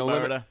Black Card, No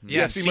Murder. Limit.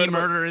 Yeah, C C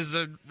Murder is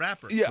a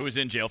rapper. Yeah, Who was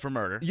in jail for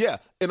murder. yeah,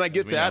 and I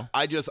get we that. know.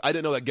 I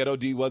didn't know that Ghetto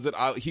D was it.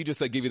 He just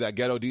said give you that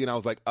Ghetto D, and I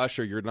was like,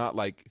 Usher, you're not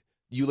like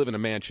you live in a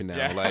mansion now.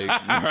 Yeah. Like,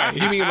 Right.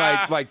 you mean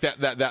like that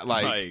like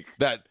Like,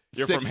 that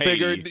you're from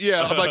 6-figure? Haiti.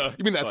 Yeah, I'm like,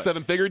 you mean that Like-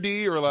 7-figure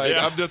D, or like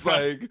Yeah. I'm just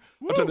like I'm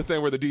trying to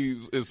understand where the D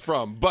is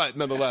from, but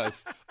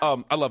nonetheless,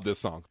 I love this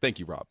song. Thank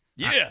you, Rob.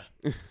 Yeah.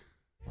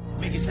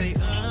 Make you say,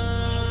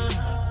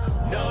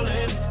 no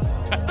limit.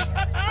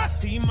 I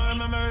see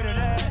murder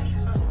that.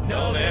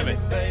 No limit,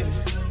 baby.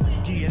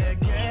 Give you that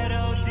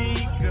ghetto D,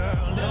 girl.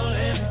 No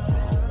limit.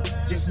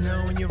 Just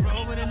know when you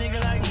roll with a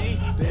nigga like me,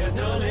 there's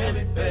no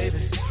limit, baby.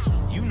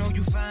 You know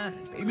you fine,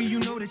 baby, you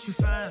know that you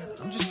fine.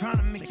 I'm just trying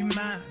to make you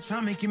mine,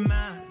 trying to make you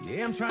mine.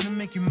 Yeah, I'm trying to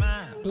make you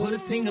mine. Put a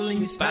tingle in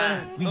your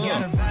spine. We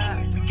got a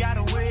vibe, we got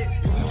a whip.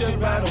 You should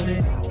ride on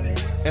it.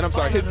 And I'm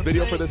sorry, his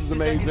video for this is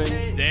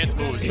amazing. Dance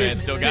moves, man.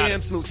 Still got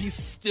Dance it. moves. He's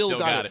still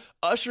got it.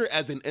 Usher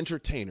as an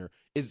entertainer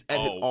is at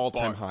an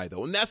all-time high,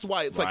 though. And that's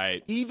why it's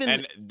like, even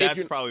and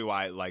that's probably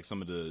why like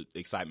some of the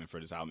excitement for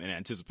this album and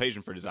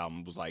anticipation for this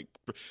album was like,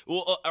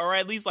 well, or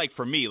at least like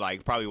for me,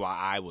 like probably why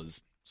I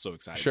was so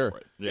excited for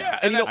it. Yeah,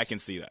 and I can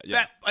see that.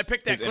 Yeah, I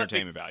picked that His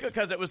entertainment value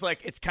because it was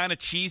like it's kind of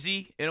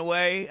cheesy in a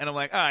way, and I'm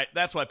like, all right,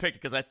 that's why I picked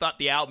it because I thought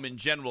the album in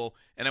general,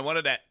 and I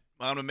wanted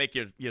to make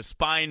your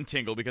spine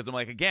tingle because I'm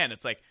like, again,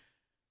 it's like.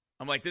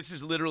 I'm like, this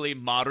is literally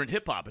modern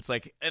hip-hop. It's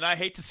like, and I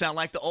hate to sound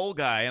like the old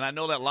guy, and I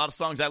know that a lot of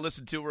songs I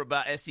listen to were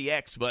about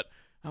SEX, but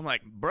I'm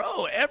like,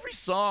 bro, every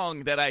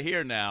song that I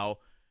hear now,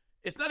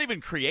 it's not even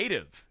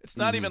creative. It's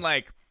not even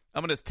like,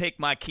 I'm going to take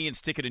my key and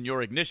stick it in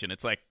your ignition.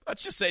 It's like,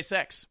 let's just say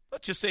sex.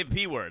 Let's just say the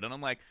P word. And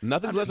I'm like,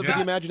 nothing's left of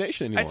the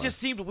imagination anymore. It just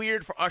seemed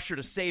weird for Usher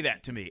to say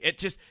that to me. It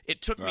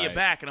took me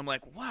aback, and I'm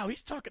like, wow,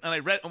 he's talking. And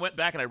I went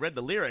back and I read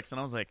the lyrics, and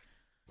I was like,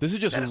 this is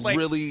just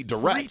really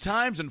direct. 3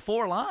 times in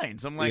 4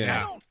 lines. I'm like,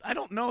 I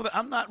don't know that.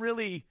 I'm not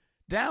really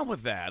down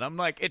with that. I'm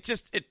like, it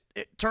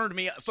turned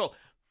me. So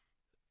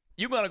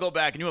you want to go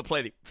back and you want to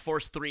play the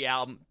first 3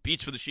 album,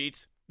 Beach for the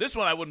Sheets. This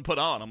one I wouldn't put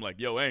on. I'm like,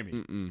 yo,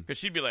 Amy, because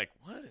she'd be like,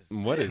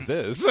 what is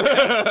this?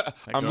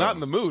 I'm not in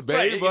the mood,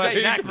 babe. Right,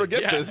 exactly. You can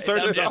forget this. Turn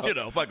it off. You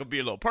know, if I could be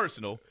a little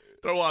personal,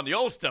 throw on the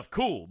old stuff,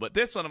 cool. But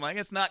this one, I'm like,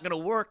 it's not going to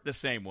work the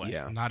same way.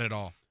 Yeah, not at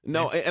all.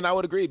 No, and I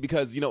would agree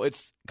because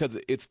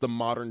it's the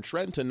modern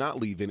trend to not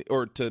leave anything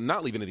up to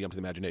the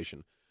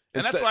imagination,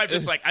 and that's why I'm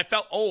just like I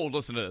felt old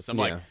listening to this. I'm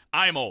like,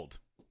 I'm old.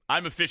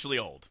 I'm officially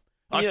old.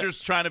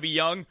 Usher's trying to be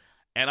young,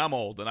 and I'm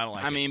old, and I don't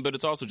like it. I mean, but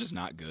it's also just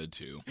not good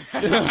too.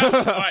 All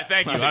right,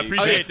 thank you. I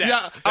appreciate that.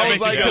 Yeah, I was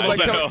like,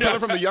 coming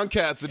from the young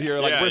cats in here,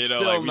 like we're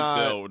still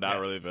not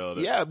really feeling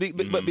it. Yeah,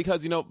 but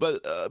because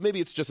maybe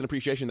it's just an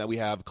appreciation that we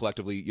have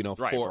collectively,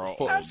 for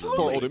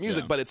older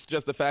music. But it's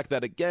just the fact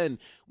that again,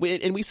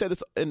 and we say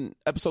this in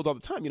episodes all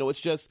the time. It's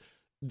just.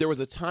 There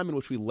was a time in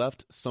which we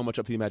left so much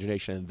up to the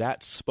imagination, and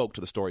that spoke to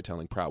the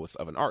storytelling prowess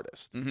of an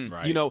artist. Mm-hmm.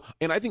 Right.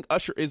 And I think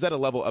Usher is at a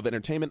level of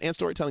entertainment and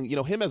storytelling.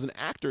 Him as an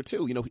actor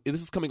too. This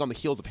is coming on the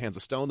heels of Hands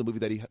of Stone, the movie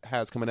that he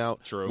has coming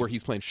out, where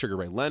he's playing Sugar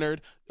Ray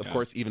Leonard. Of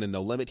course, even in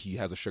No Limit, he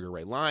has a Sugar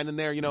Ray line in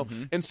there.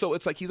 And so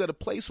it's like he's at a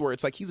place where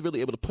it's like he's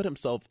really able to put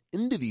himself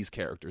into these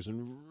characters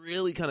and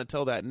really kind of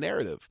tell that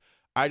narrative.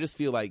 I just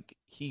feel like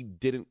he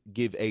didn't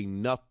give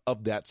enough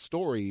of that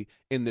story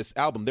in this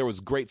album. There was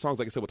great songs,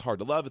 like I said, with Hard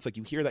to Love. It's like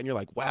you hear that and you're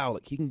like, wow,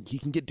 like he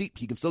can get deep.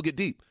 He can still get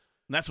deep.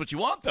 And that's what you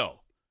want, though.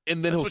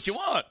 And then that's what you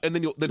want. And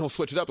then he'll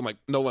switch it up and like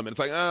No Limit. It's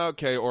like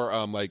okay,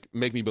 or like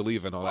Make Me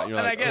Believe and all that. You're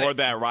like, or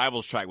that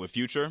Rivals track with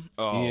Future.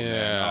 Oh yeah,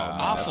 man.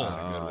 Awful. That's not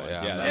a good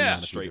one.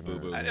 That's straight boo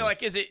boo.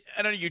 Like, is it?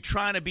 I don't know. You're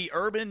trying to be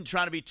urban,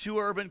 trying to be too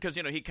urban because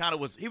he kind of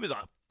was. He was a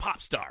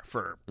pop star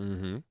for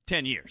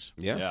 10 years.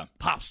 Yeah.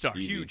 Pop star,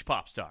 huge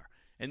pop star.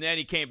 And then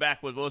he came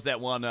back with, what was that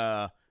one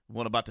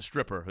about the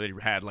stripper that he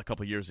had like a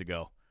couple years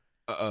ago?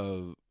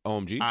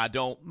 OMG? I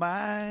don't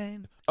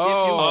mind. Yeah.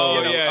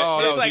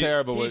 That was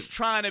terrible. He's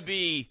trying to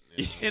be,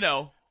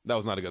 that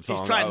was not a good song.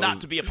 He's trying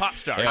not to be a pop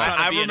star. Yeah.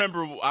 I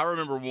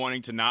remember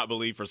wanting to not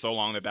believe for so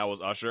long that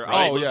was Usher.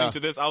 I was listening to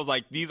this. I was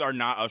like, these are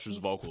not Usher's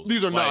vocals.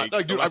 These are not.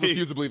 Like, dude, I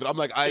refuse to believe it. I'm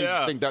like,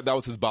 I think that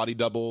was his body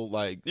double.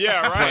 Like,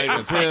 playing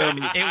as him.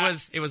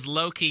 It was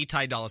low key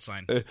Ty Dolla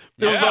 $ign. It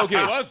was low key.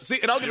 It was. See,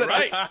 and I'll give that.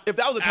 Right. If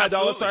that was a Ty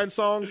Dolla $ign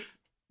song,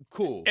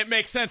 cool. It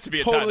makes sense to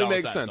be a Ty Dolla $ign totally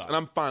makes sense, song. and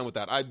I'm fine with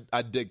that.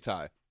 I dig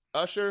Ty.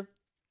 Usher,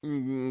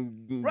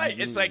 right?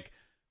 It's like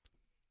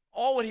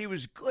all what he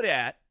was good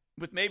at,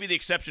 with maybe the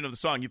exception of the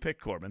song you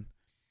picked, Corbin,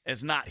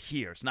 is not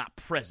here. It's not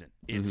present.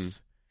 It's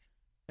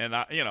and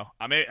I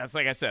mean, it's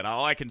like I said.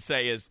 All I can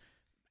say is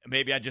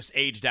maybe I just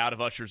aged out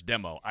of Usher's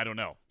demo. I don't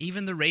know.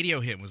 Even the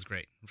radio hit was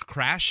great.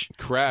 Crash.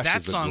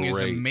 That song is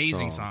an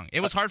amazing song.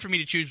 It was hard for me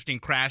to choose between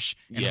Crash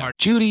and Hard.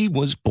 Judy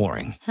was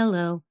boring.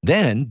 Hello.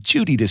 Then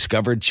Judy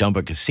discovered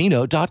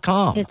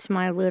ChumbaCasino.com. It's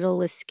my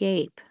little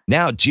escape.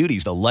 Now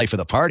Judy's the life of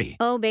the party.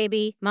 Oh,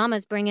 baby,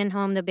 mama's bringing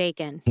home the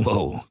bacon.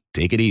 Whoa,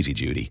 take it easy,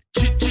 Judy.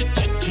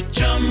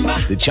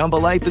 The Chumba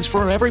life is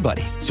for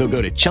everybody. So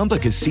go to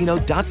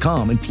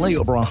ChumbaCasino.com and play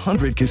over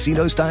 100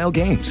 casino-style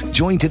games.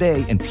 Join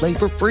today and play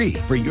for free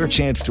for your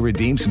chance to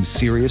redeem some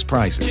serious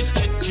prizes.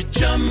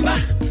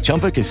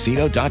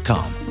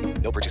 ChumbaCasino.com.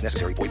 No purchase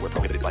necessary. Void where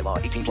prohibited by law.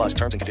 18+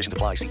 terms and conditions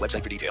apply. See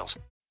website for details.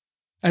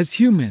 As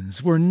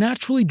humans, we're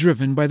naturally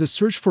driven by the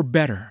search for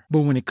better.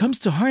 But when it comes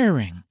to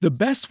hiring, the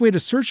best way to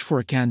search for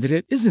a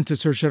candidate isn't to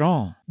search at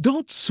all.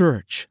 Don't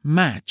search,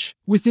 match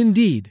with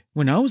Indeed.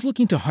 When I was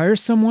looking to hire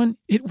someone,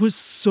 it was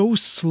so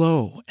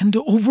slow and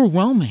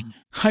overwhelming.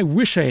 I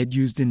wish I had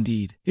used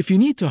Indeed. If you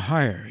need to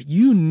hire,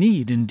 you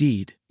need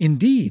Indeed.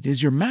 Indeed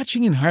is your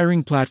matching and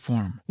hiring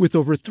platform with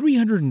over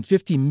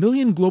 350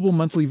 million global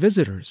monthly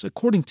visitors,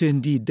 according to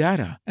Indeed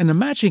data, and a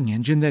matching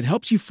engine that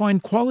helps you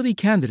find quality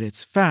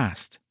candidates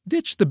fast.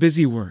 Ditch the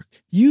busy work.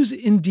 Use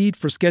Indeed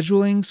for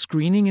scheduling,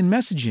 screening, and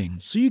messaging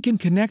so you can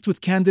connect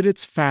with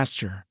candidates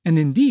faster. And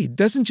Indeed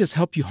doesn't just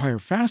help you hire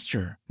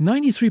faster.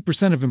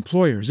 93% of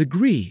employers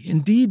agree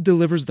Indeed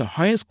delivers the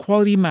highest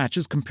quality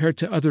matches compared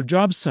to other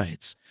job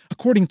sites.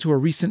 according to a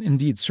recent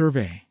Indeed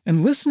survey.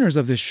 And listeners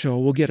of this show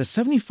will get a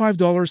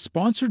 $75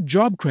 sponsored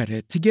job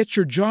credit to get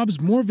your jobs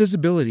more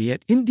visibility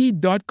at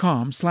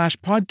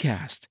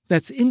Indeed.com/podcast.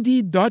 That's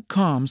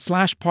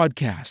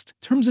Indeed.com/podcast.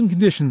 Terms and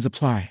conditions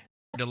apply.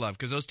 To love,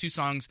 because those two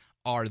songs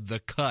are the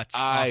cuts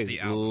off I the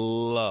album.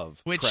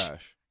 love Which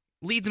Crash.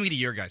 leads me to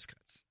your guys'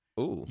 cuts.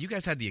 Ooh. You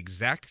guys had the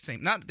exact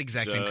same, not the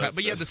exact same cut,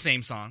 but you had the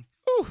same song,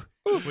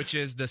 which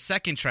is the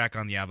second track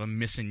on the album,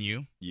 Missing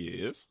You.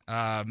 Yes.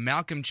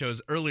 Malcolm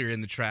chose earlier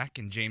in the track,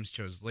 and James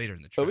chose later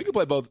in the track. Oh, we can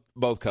play both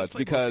cuts play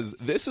because both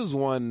cuts. this is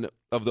one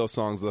of those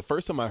songs. The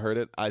first time I heard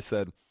it, I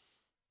said,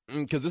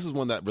 because this is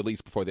one that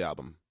released before the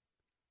album.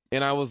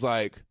 And I was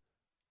like,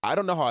 I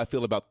don't know how I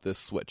feel about this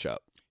switch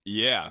up.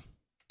 Yeah.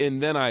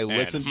 And then I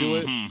listened to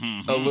it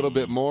a little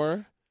bit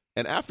more.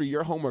 And after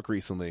your homework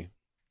recently,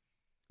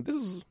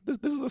 this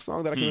is a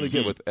song that I can really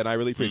get with. And I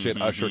really appreciate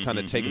Usher kind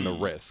of taking the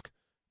risk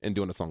in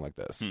doing a song like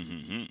this.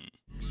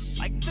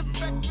 Like the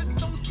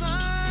breakfast on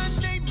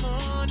Sunday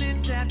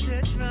mornings after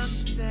drunk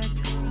sex.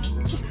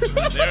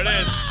 There it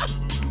is.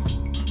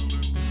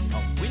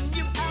 When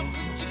you out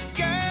with your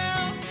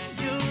girls,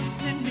 you'll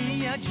send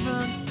me a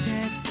drunk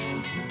text.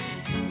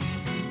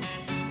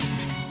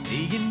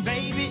 Saying,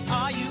 baby,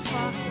 are you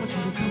far? Want you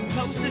to come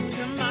closer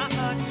to my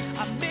heart. I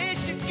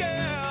miss you,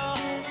 girl.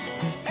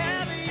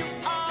 Wherever you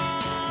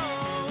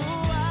are,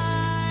 I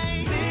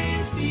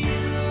miss you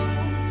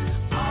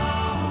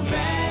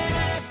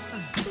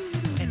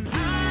already. And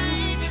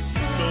I just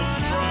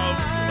Those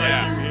drums,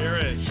 like you hear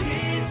it.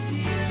 kiss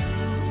you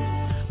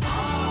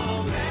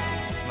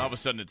already. And all of a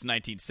sudden, it's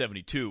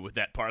 1972 with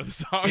that part of the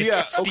song.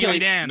 Yeah, Steely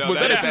Dan. No, Was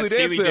that that is a that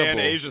Steely Steely Dan Dan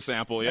sample? Asia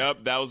sample.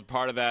 Yep, that was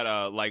part of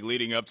that, like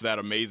leading up to that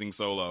amazing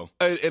solo.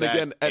 And That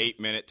again,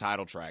 8-minute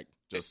title track,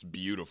 just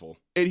beautiful.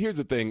 And here's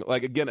the thing,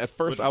 like again, at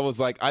first I was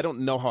like, I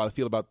don't know how I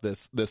feel about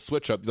this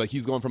switch up. Like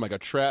he's going from like a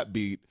trap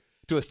beat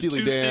to a Steely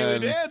To Dan,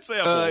 Steely Dan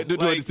sample.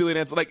 to a Like- Steely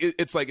Dan. Like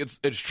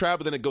it's trap,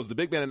 but then it goes to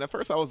big band. And at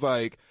first I was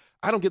like,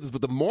 I don't get this.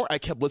 But the more I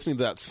kept listening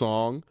to that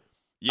song,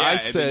 Yeah, I and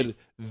then said,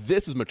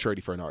 this is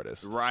maturity for an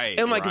artist, Right,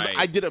 And like 'cause right.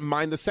 I didn't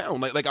mind the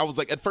sound. Like I was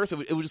like, at first it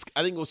was just,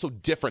 I think it was so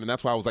different, and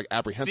that's why I was like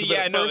apprehensive. See,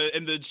 yeah, at no, first.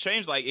 and the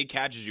change, like, it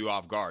catches you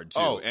off guard too.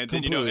 Oh, and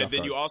then completely and off then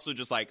guard. you also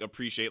just like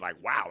appreciate,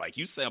 like, wow, like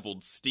you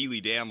sampled Steely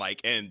Dan,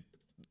 like, and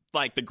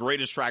like the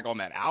greatest track on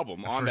that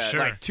album, on For that, sure.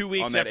 Like 2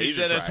 weeks on that after he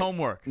Asia did his track.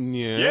 homework.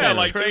 Yeah,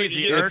 like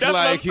crazy. that's It's what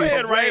I'm like he-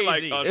 saying, right? Like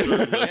Crazy. Usher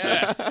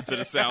listening to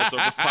the Sound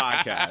Service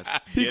podcast.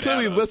 He Get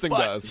clearly at is us. listening to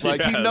But- us.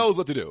 Like he Yes. knows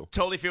what to do.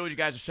 Totally feel what you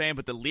guys are saying,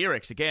 but the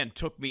lyrics again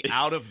took me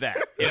out of that.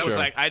 It Sure. was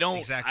like I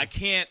Exactly.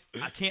 can't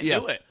Yeah,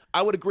 do it.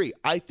 I would agree.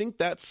 I think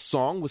that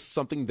song was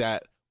something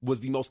that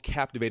was the most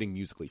captivating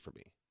musically for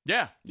me.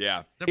 Yeah,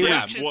 Yeah, The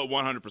yeah, production-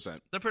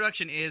 100%. The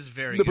production is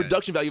very The good.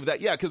 production value of that,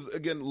 yeah, because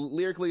again,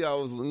 lyrically, I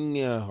was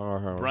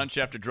brunch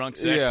after drunk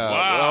sex. Yeah.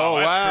 Wow. Oh,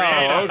 that's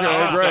wow. creative.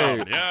 Okay, Awesome.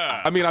 great.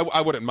 Yeah. I mean,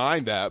 I wouldn't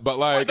mind that, but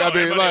like, No, I mean,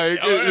 everybody- like,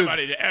 oh, it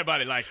is-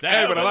 everybody likes that.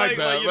 Everybody But, likes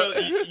that, you,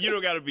 but- know, you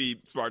don't got to be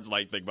smart to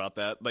like think about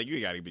that. Like you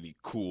got to be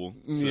cool.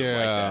 To yeah,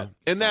 like that.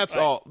 and that's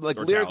all. Like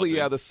or lyrically, talented.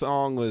 yeah, the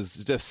song was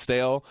just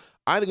stale.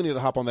 I think we need to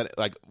hop on that.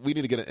 Like, we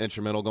need to get an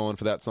instrumental going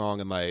for that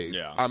song, and like,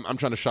 Yeah. I'm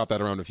trying to shop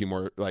that around a few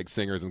more like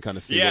singers and kind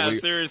of see. Yeah, what we,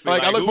 seriously.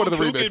 Like, I look who, forward to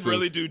the who remixes. can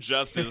really do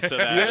justice to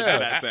that, Yeah. to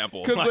that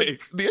sample? Because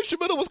Like, the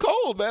instrumental was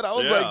cold, man. I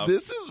was Yeah. like,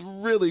 this is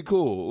really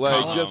cool.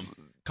 Like, just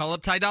Call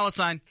up Ty Dolla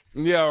 $ign.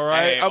 yeah,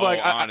 right. Hey, I'm like,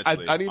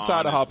 honestly, I need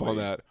Ty to hop on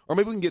honestly. that, or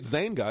maybe we can get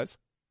Zayn, guys.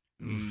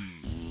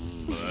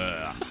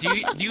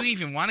 Do you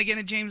even want to get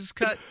in James's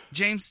cut?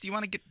 James, do you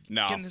want to get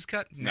No. in this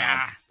cut? No.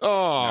 Nah.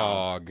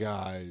 Oh,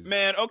 guys,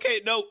 man,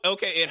 okay,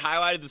 it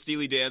highlighted the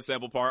Steely Dan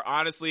sample part.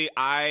 Honestly,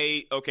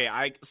 I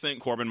sent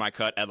Corbin my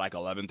cut at like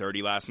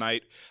 11:30 last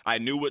night. I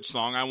knew which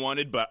song I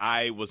wanted, but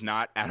I was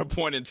not at a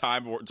point in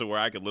time to where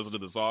I could listen to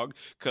the song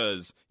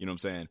because, you know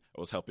what I'm saying, I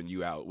was helping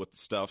you out with the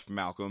stuff,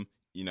 Malcolm.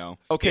 You know.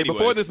 Okay, Anyways.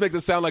 before this makes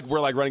it sound like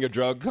we're like running a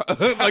drug,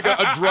 like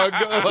a drug.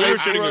 We were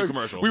shooting a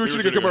commercial. We were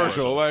shooting a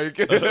commercial. Like,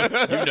 You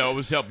know, it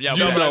was helping. Yeah,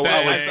 You know,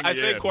 I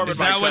said Corbin Is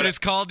my that cut what at- it's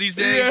called these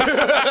days?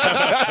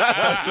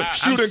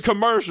 shooting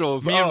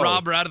commercials. Me and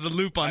Rob are out of the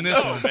loop on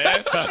this one.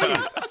 man.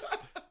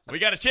 We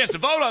got a chance to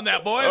vote on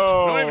that, boys.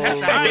 Oh, we don't even have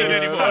to hide it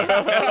anymore.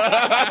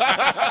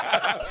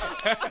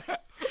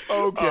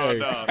 Okay,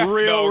 Oh, no.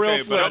 real No,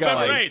 okay, slick but That's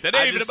guy. great. That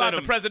I ain't even just about sent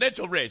the him-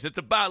 presidential race. It's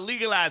about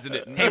legalizing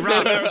it. Hey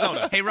Rob,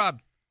 Arizona. Hey Rob,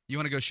 you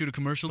want to go shoot a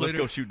commercial Let's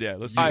later? go shoot that.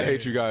 Let's do I that.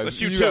 hate you guys. Let's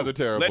shoot You two. guys are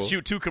terrible. Let's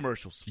shoot 2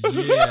 commercials.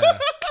 Yeah.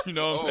 You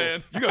know what I'm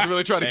saying? You guys are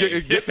really trying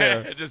to get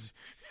there. Just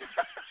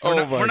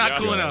Oh my We're not God.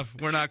 cool enough.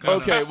 We're not cool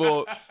Okay, enough.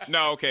 well,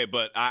 No, okay,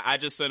 but I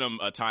just sent him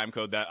a time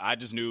code that I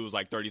just knew it was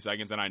like 30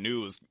 seconds, and I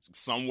knew it was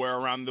somewhere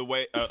around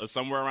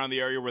the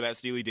area where that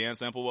Steely Dan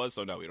sample was.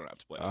 So no, we don't have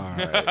to play. all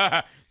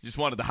right. just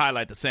wanted to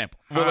highlight the sample.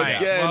 But All right.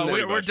 again,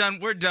 Well, we're done.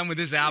 We're done with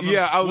this album.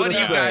 Yeah, I was what do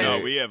gonna you say. guys?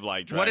 No, we have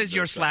like. What dragged is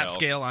your this to slap hell.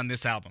 scale on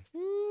this album?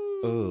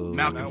 Ooh.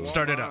 Malcolm,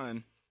 start it up.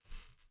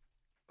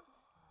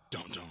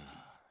 Don't.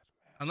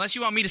 Unless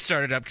you want me to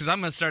start it up, because I'm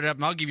going to start it up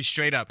and I'll give you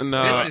straight up.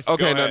 No, This is,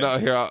 okay, Go no.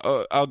 Here,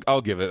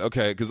 I'll give it.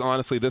 Okay, because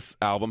honestly, the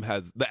album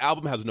has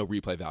no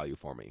replay value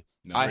for me.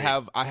 I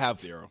have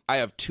 0. I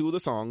have 2 of the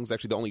songs,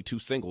 actually the only 2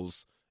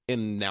 singles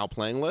in now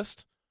playing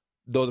list.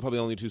 Those are probably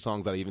the only 2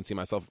 songs that I even see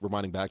myself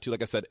reminding back to.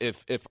 Like I said,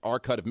 if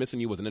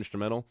Missing You was an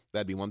instrumental,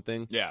 that'd be one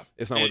thing. Yeah.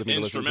 It's not worth it to listen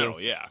to.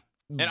 Instrumental, yeah.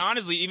 And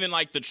honestly, even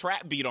like the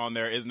trap beat on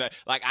there isn't that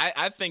like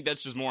I think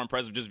that's just more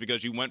impressive just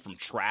because you went from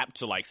trap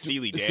to like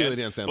Steely Dan. Steely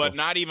Dan sample. But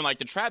not even like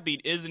the trap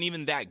beat isn't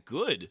even that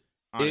good,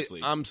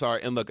 honestly. I'm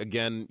sorry. And look,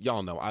 again,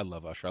 y'all know I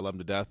love Usher. I love him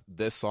to death.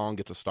 This song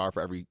gets a star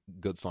for every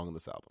good song in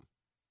this album.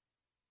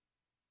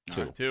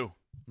 2.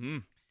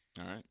 All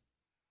right.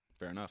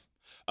 Fair enough.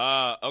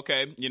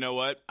 Okay, you know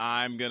what?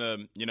 I'm gonna,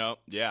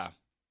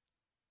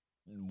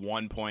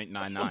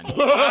 1.99.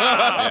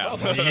 Wow.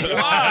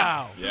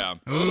 Wow. Yeah.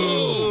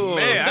 Ooh,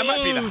 man, I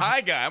might be the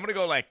high guy. I'm going to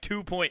go like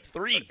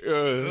 2.3.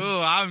 Ooh,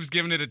 I was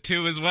giving it a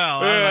 2 as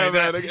well. Yeah, like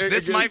man,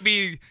 this might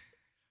be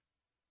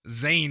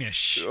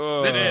Zane-ish. This is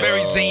Oh,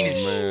 very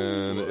Zane-ish.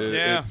 Man.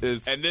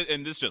 It's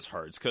And this just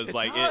hurts because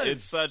like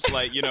it's such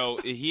like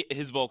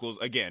his vocals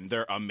again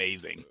they're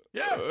amazing.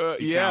 Yeah,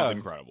 he sounds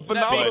incredible.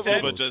 Phenomenal.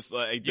 But just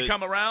like you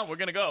come around, we're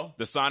gonna go.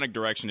 The sonic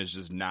direction is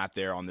just not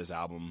there on this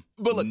album.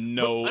 But look,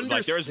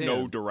 there's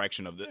no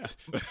direction of this.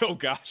 Yeah. Oh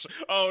gosh,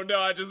 oh no,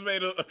 I just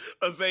made a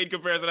Zayn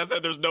comparison. I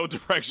said there's no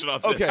direction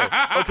on this. Okay.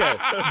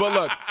 But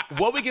look,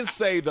 what we can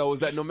say though is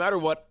that no matter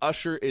what,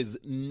 Usher is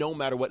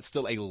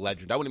still a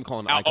legend. I wouldn't even call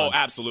him an icon. Oh,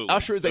 absolutely.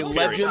 Usher is a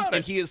legend,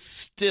 and he is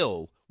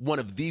still one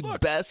of the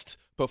best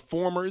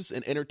performers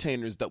and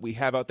entertainers that we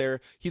have out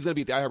there. He's going to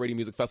be at the iHeartRadio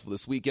Music Festival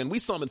this weekend. We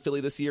saw him in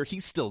Philly this year. He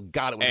still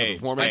got it with his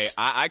performance. Hey,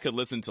 I could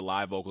listen to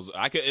live vocals.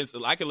 I could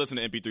listen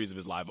to MP3s of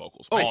his live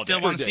vocals. I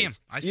still want to see him.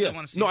 I still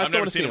want to see him. No, I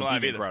still want to see him.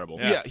 He's incredible.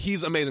 Yeah,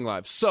 he's amazing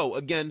live. So,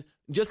 again,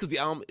 just because the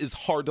album is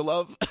hard to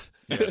love,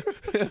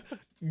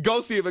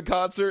 go see him in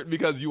concert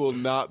because you will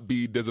not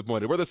be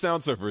disappointed. We're the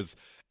Sound Surfers,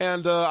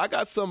 and I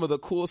got some of the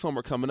coolest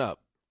homework coming up.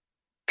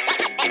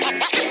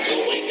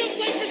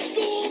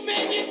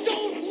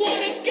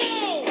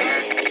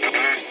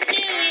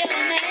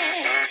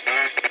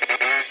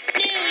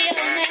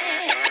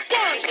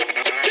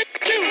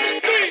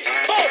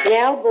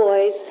 Now,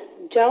 boys,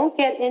 don't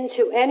get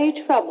into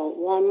any trouble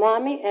while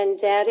Mommy and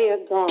Daddy are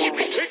gone.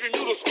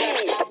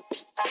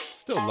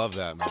 Still love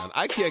that, man.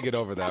 I can't get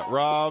over that.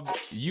 Rob,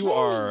 you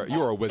are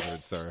a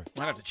wizard, sir.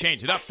 Might have to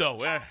change it up, though.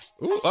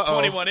 Ooh,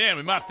 21 in.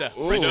 We might have to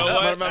switch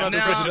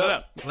it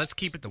up. Let's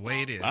keep it the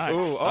way it is. Right.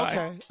 Ooh, okay.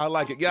 Right. I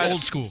like it. Yeah,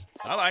 old school.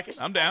 I like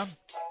it. I'm down.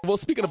 Well,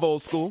 speaking of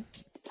old school,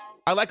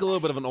 I like a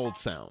little bit of an old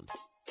sound.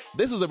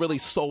 This is a really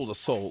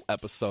soul-to-soul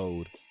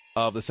episode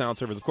of the Sound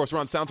Surfers. Of course, we're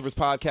on Sound Surfers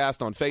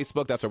Podcast on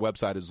Facebook. That's our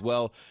website as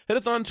well. Hit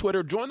us on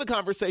Twitter. Join the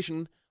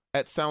conversation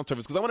at Sound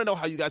Surfers because I want to know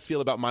how you guys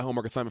feel about my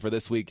homework assignment for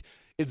this week.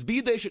 It's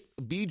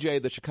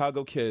BJ the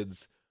Chicago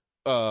Kids'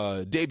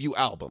 debut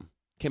album.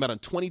 Came out in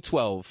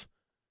 2012.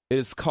 It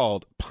is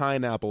called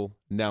Pineapple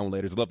Now and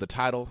Laters. I love the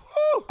title.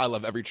 Woo! I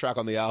love every track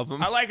on the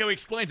album. I like how he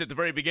explains it at the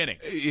very beginning.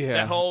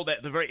 Yeah.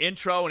 The very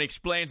intro, and he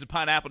explains the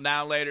Pineapple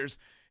Now and Laters.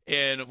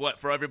 And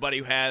for everybody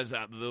who has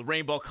the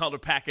rainbow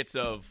colored packets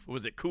of,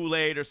 was it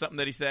Kool-Aid or something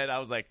that he said? I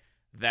was like,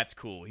 that's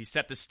cool. He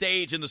set the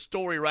stage and the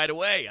story right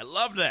away. I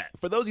love that.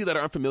 For those of you that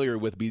are unfamiliar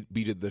with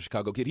BJ the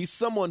Chicago Kid, he's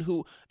someone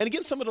who, and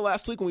again, some of the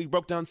last week when we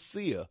broke down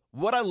Sia,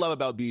 what I love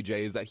about BJ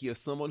is that he is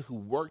someone who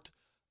worked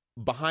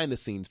behind the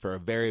scenes for a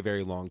very,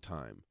 very long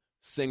time.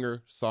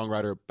 Singer,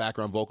 songwriter,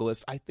 background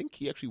vocalist. I think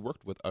he actually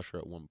worked with Usher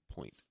at one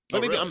point.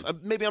 But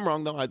maybe I'm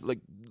wrong though.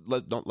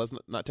 Let's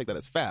not take that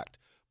as fact.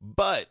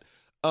 But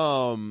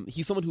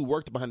he's someone who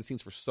worked behind the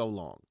scenes for so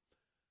long.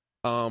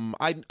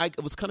 I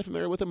was kind of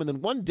familiar with him, and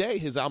then one day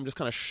his album just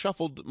kind of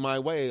shuffled my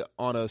way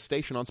on a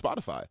station on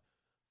Spotify.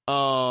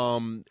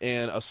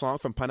 And a song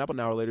from Pineapple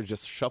Now or Later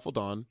just shuffled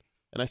on,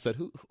 and I said,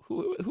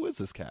 "Who is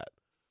this cat?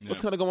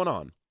 What's kind of going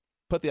on?"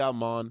 Put the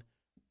album on.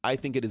 I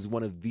think it is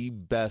one of the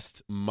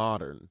best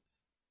modern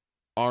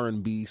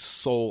R&B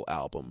soul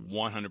albums.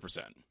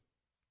 100%.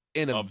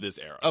 Of this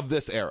era.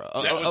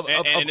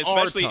 And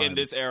especially in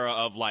this era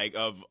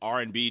of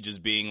R&B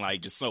just being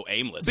just so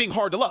aimless. Being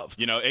hard to love.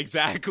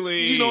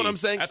 Exactly. You know what I'm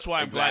saying? That's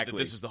why I'm glad that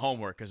this is the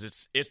homework, because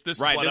this is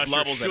right, what this Usher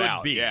levels should it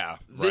out. be. Yeah.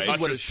 This right.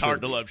 is what Usher's it hard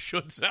should to love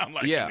should sound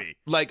like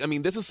to me.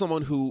 This is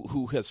someone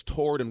who has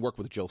toured and worked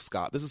with Jill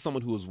Scott. This is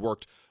someone who has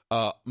worked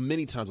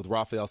many times with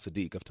Raphael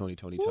Sadiq of Tony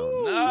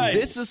Tone. Nice.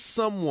 This is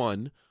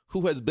someone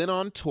who has been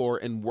on tour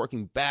and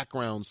working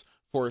backgrounds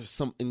for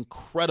some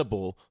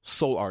incredible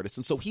soul artists.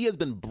 And so he has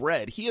been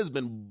bred. He has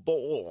been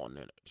born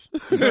in it.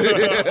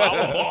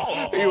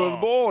 He was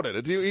born in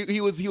it.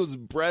 He was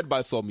bred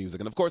by soul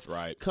music. And of course,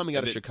 coming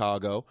out of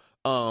Chicago,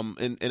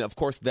 and of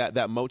course that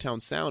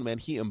Motown sound, man,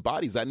 he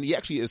embodies that. And he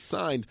actually is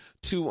signed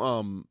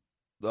to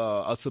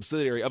a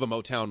subsidiary of a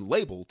Motown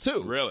label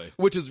too. Really?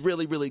 Which is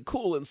really, really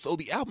cool. And so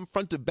the album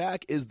front to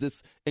back is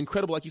this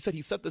incredible, like you said,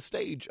 he set the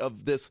stage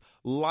of this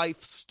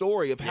life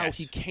story of how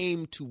he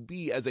came to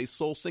be as a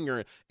soul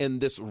singer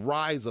and this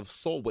rise of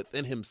soul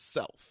within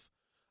himself.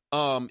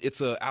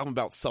 It's an album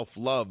about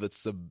self-love.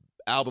 It's an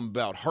album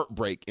about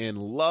heartbreak and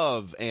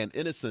love and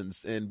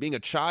innocence and being a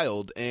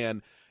child.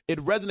 And it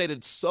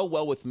resonated so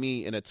well with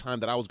me in a time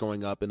that I was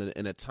growing up, in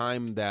a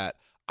time that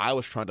I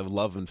was trying to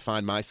love and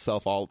find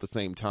myself all at the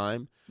same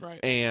time. Right.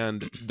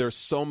 And there's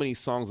so many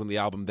songs on the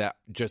album that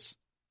just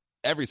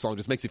every song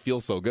just makes you feel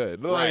so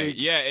good. Right. Like,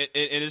 Yeah.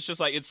 And it's just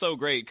like, it's so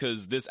great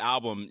because this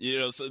album,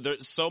 so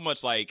there's so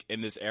much like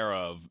in this era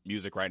of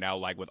music right now,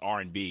 like with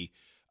R&B,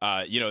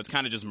 it's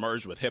kind of just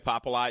merged with hip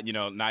hop a lot,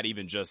 not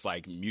even just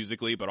like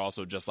musically, but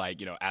also just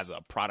like, as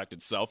a product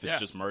itself, it's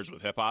just merged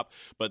with hip hop.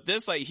 But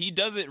this, like, he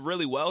does it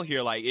really well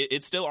here. Like,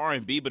 it's still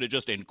R&B, but it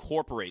just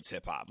incorporates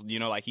hip hop.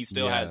 Like, he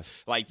still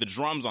has, like, the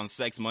drums on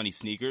Sex Money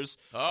Sneakers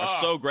are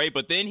so great,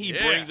 but then he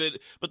brings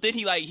it, but then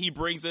he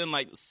brings in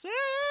like Sex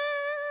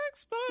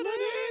Money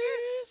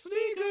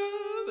Sneakers.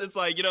 It's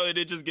like, and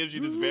it just gives you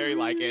this very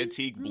like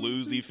antique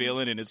bluesy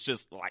feeling, and it's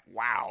just like,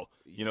 wow,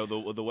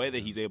 the way that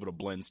he's able to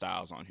blend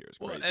styles on here is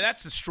crazy. Well, and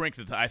that's the strength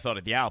that I thought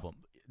of the album.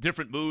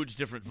 Different moods,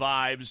 different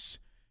vibes,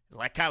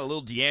 like kind of a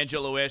little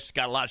D'Angelo-ish,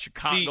 got a lot of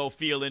Chicago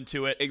feel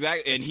into it.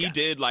 Exactly, and he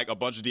did like a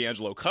bunch of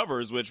D'Angelo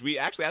covers, which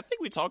I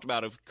think we talked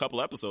about a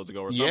couple episodes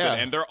ago or something,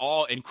 and they're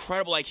all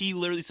incredible. Like, he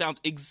literally sounds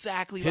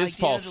exactly like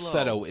D'Angelo. His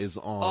falsetto is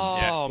on.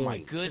 Oh, my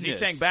goodness. He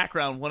sang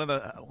background, one of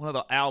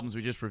the albums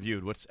we just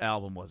reviewed. What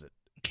album was it?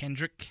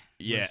 Kendrick.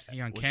 Yeah. Was he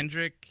on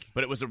Kendrick?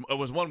 But it was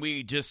one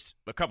we just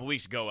a couple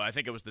weeks ago. I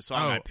think it was the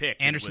song I picked.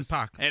 Anderson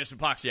 .Paak. Anderson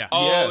 .Paak, yeah.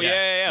 Oh,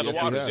 yeah. The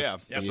Waters, yeah.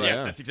 That's right.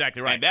 That's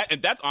exactly right.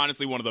 And that's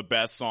honestly one of the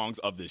best songs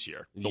of this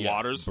year. The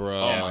Waters. Bro.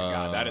 Oh,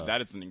 my God.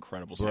 That is an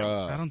incredible song.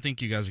 I don't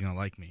think you guys are going to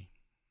like me.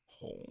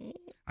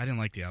 I didn't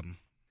like the album.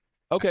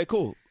 Okay,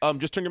 cool.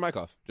 Just turn your mic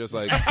off. Just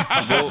like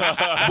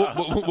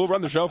we'll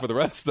run the show for the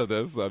rest of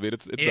this. I mean,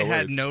 it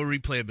had no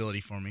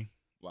replayability for me.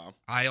 Wow.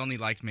 I only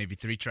liked maybe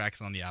 3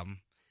 tracks on the album.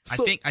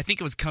 So, I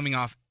think it was coming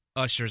off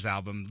Usher's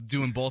album,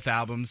 doing both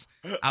albums.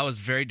 I was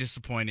very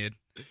disappointed.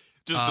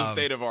 Just the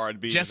state of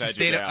R&B. Just the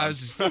state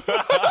of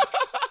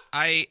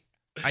I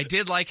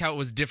did like how it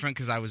was different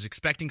because I was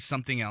expecting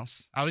something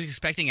else. I was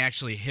expecting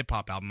actually a hip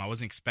hop album. I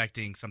wasn't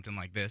expecting something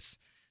like this.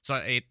 So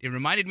it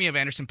reminded me of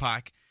Anderson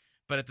 .Paak,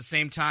 but at the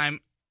same time,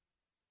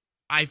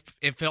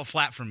 it felt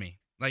flat for me.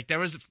 Like, there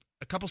was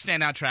a couple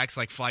standout tracks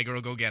like Fly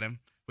Girl Go Get Him,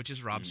 which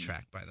is Rob's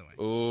track, by the way.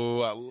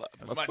 Oh,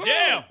 that's my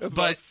jam. That's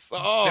my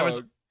song. There was,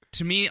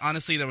 to me,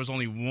 honestly, there was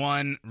only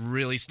one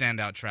really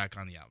standout track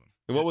on the album.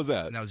 And what was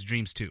that? And that was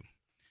Dreams 2.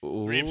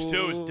 Dreams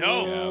 2 is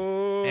dope.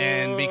 Yeah.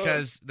 And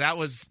because that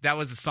was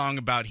a song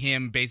about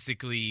him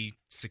basically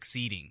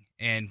succeeding,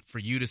 and for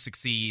you to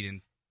succeed,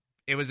 and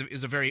it was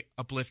a very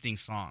uplifting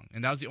song,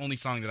 and that was the only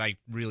song that I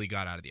really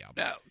got out of the album.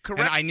 Now,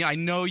 correct. And I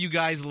know you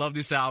guys love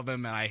this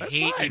album, and I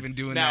hate even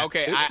doing that. Now,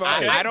 okay,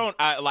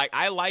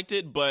 I liked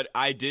it, but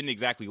I didn't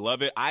exactly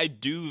love it. I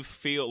do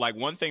feel like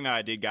one thing that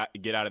I did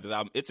get out of this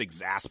album, it's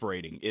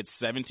exasperating. It's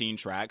 17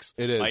 tracks.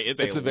 It is. Like,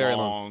 it's a very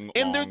long,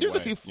 and there's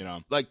way, a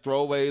few like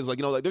throwaways, like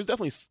there's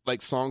definitely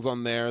like songs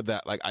on there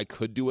that like I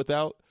could do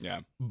without.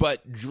 Yeah.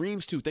 But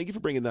Dreams 2, thank you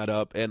for bringing that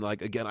up. And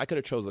like again, I could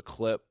have chose a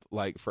clip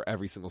like for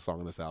every single song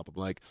on this album.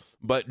 Like,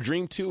 but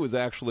Dream 2 is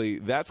actually,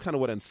 that's kind of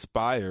what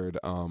inspired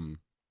kind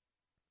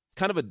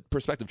of a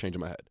perspective change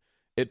in my head.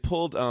 It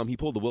pulled he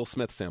pulled the Will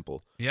Smith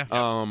sample. Yeah.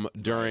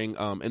 During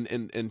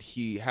and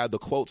he had the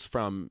quotes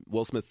from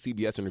Will Smith's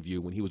CBS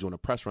interview when he was doing a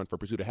press run for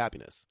Pursuit of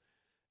Happiness.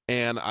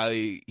 And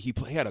he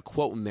had a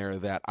quote in there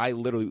that I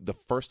literally, the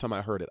first time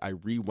I heard it, I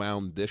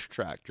rewound this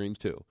track, Dreams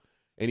 2.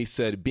 And he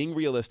said, being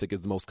realistic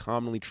is the most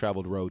commonly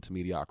traveled road to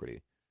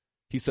mediocrity.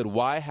 He said,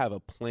 why have a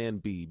plan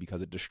B?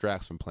 Because it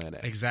distracts from plan A.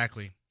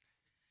 Exactly.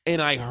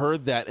 And I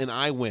heard that, and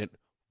I went,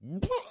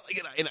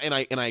 and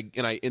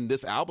I in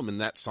this album, in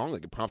that song,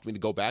 like, it prompted me to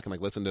go back and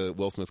like listen to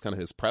Will Smith's kind of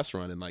his press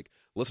run and like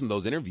listen to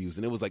those interviews,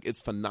 and it was like,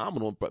 it's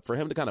phenomenal. But for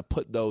him to kind of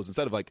put those,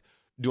 instead of like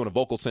doing a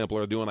vocal sample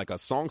or doing like a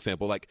song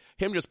sample, like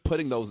him just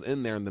putting those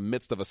in there in the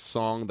midst of a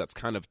song that's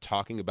kind of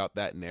talking about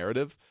that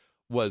narrative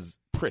was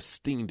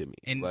pristine to me.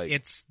 And like,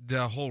 it's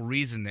the whole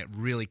reason that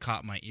really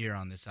caught my ear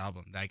on this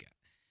album. Like,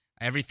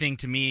 everything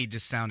to me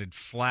just sounded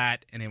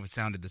flat, and it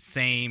sounded the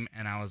same,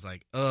 and I was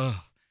like, ugh.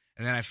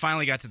 And then I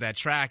finally got to that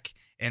track,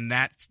 and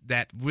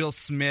that Will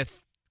Smith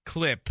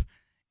clip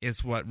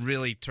is what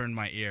really turned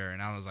my ear,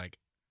 and I was like,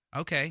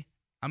 okay,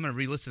 I'm going to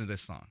re-listen to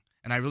this song.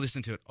 And I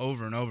re-listened to it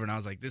over and over, and I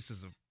was like, this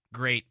is a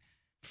great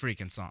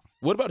freaking song.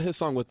 What about his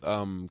song with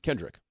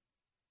Kendrick?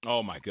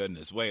 Oh my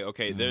goodness! Wait,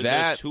 okay.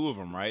 There's 2 of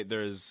them, right?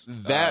 There's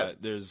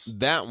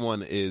that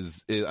one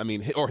is I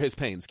mean, or His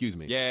Pain. Excuse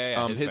me.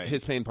 Yeah.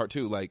 His Pain Part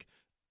 2. Like,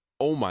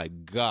 oh my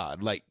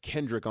God! Like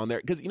Kendrick on there,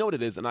 because you know what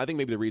it is, and I think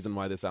maybe the reason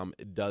why this album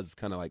does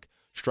kind of like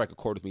strike a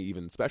chord with me,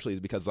 even especially, is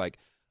because like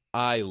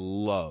I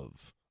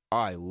love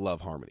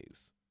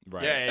harmonies.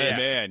 Right.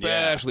 Yeah.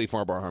 Especially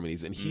farm bar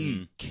harmonies, and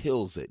he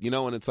kills it. You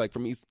know, and it's like, for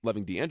me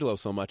loving D'Angelo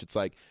so much, it's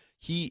like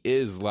he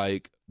is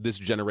like this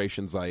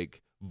generation's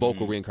like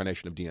vocal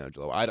reincarnation of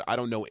D'Angelo. I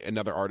don't know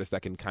another artist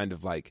that can kind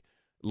of like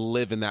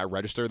live in that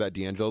register that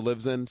D'Angelo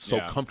lives in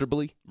so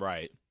comfortably,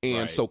 right,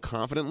 and so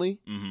confidently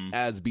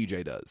as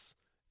BJ does.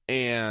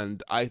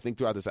 And I think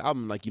throughout this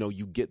album, like, you know,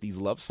 you get these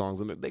love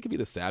songs, and they could be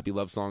the sappy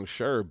love songs,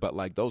 sure, but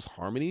like those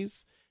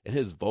harmonies and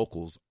his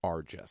vocals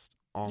are just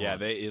on. Yeah,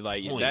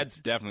 point. that's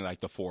definitely like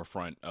the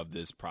forefront of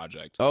this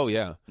project. Oh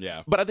yeah,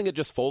 yeah. But I think it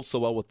just folds so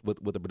well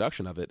with the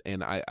production of it,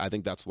 and I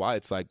think that's why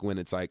it's like when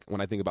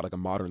I think about like a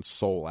modern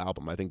soul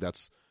album, I think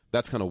that's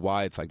kind of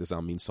why it's like this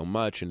album means so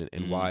much, and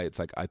why it's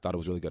like I thought it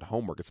was really good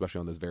homework, especially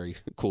on this very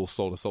cool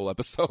Soul to Soul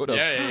episode of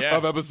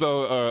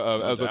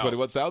episode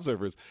 21 Sound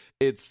Surfers.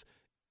 It's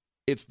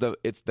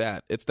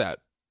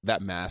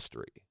that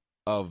mastery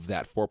of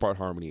that 4-part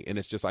harmony, and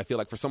it's just I feel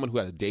like for someone who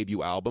had a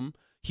debut album,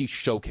 he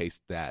showcased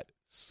that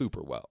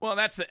super well. Well,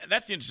 that's the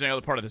interesting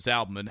other part of this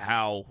album and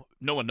how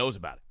no one knows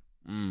about it.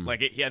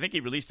 Like I think he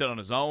released it on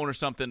his own or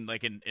something,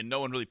 like and no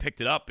one really picked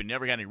it up and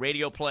never got any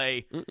radio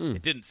play.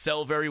 It didn't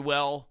sell very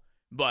well,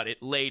 but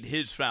it laid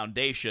his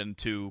foundation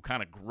to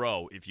kind of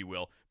grow, if you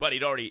will. But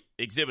he'd already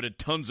exhibited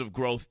tons of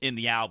growth in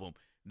the album.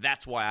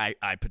 That's why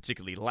I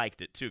particularly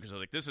liked it too, because I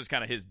was like, this is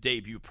kind of his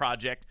debut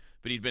project,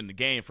 but he's been in the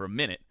game for a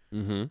minute,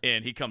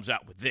 and he comes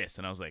out with this,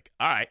 and I was like,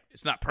 all right,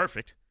 it's not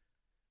perfect.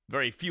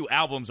 Very few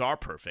albums are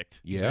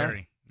perfect. Yeah.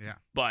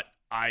 But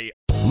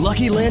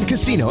Lucky Land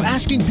Casino,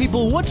 asking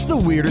people, what's the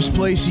weirdest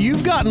place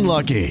you've gotten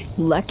lucky?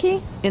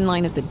 Lucky? In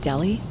line at the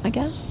deli, I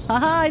guess?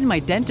 Aha, in my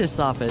dentist's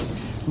office.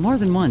 More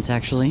than once,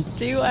 actually.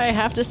 Do I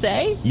have to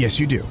say? Yes,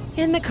 you do.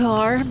 In the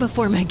car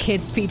before my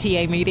kids'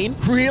 PTA meeting.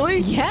 Really?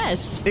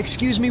 Yes.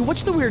 Excuse me,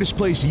 what's the weirdest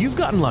place you've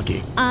gotten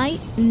lucky? I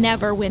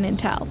never win and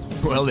tell.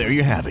 Well, there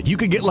you have it. You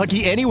can get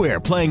lucky anywhere,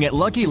 playing at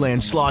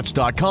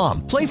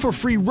LuckyLandSlots.com. Play for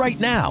free right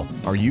now.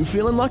 Are you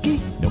feeling lucky?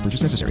 No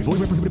purchase necessary. Void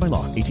where prohibited by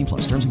law.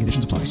 18+. Terms and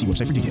conditions apply. See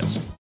website for details.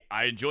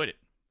 I enjoyed it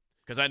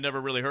because I never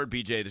really heard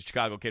BJ the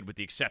Chicago Kid with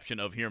the exception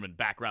of hearing him in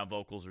background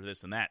vocals or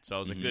this and that. So it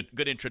was a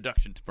good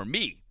introduction for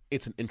me.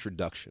 It's an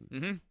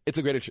introduction. It's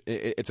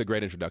a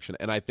great introduction,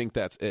 and I think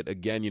that's it.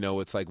 Again,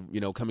 it's like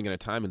coming in a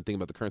time and thinking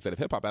about the current state of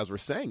hip hop. As we're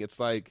saying, it's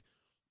like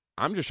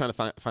I'm just trying to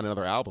find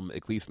another album,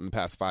 at least in the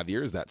past 5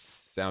 years, that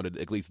sounded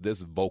at least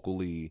this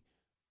vocally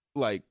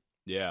like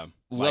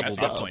leveled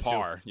up to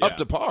par. Up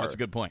to par. That's a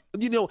good point.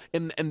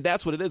 And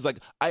that's what it is. Like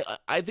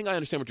I think I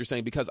understand what you're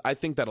saying, because I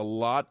think that a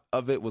lot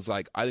of it was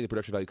like I think the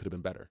production value could have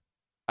been better.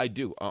 I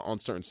do on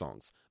certain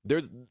songs.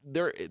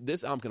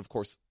 This album can of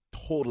course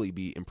totally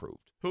be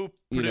improved. Who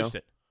produced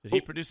it? Did he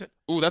produce it?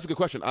 Oh, that's a good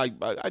question.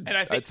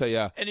 I'd say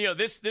yeah. And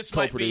this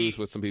co-produced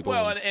with some people.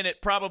 Well, and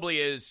it probably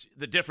is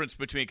the difference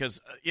between, because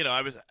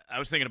I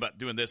was thinking about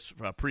doing this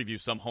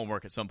preview, some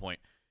homework at some point,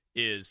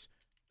 is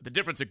the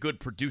difference a good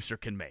producer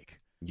can make.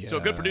 Yeah. So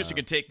a good producer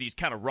can take these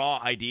kind of raw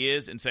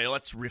ideas and say,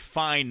 let's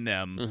refine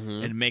them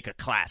and make a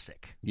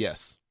classic.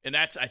 Yes. And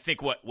that's, I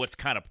think, what's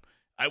kind of,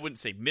 I wouldn't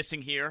say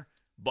missing here,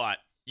 but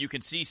you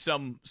can see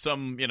some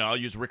I'll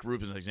use Rick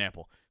Rubin as an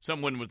example.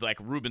 Someone with like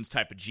Rubin's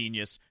type of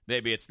genius.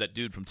 Maybe it's that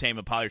dude from Tame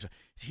Impala.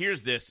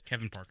 Here's this.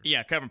 Kevin Parker.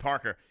 Yeah, Kevin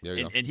Parker.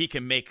 And he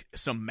can make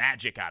some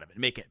magic out of it,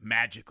 make it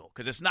magical.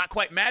 Because it's not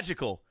quite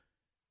magical,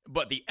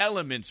 but the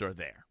elements are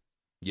there.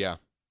 Yeah.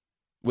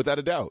 Without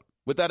a doubt.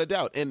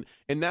 And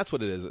that's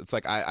what it is. It's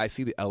like I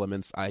see the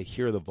elements. I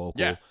hear the vocal.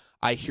 Yeah.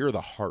 I hear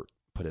the heart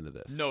put into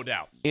this. No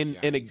doubt. And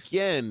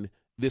again,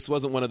 this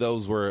wasn't one of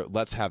those where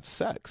let's have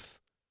sex.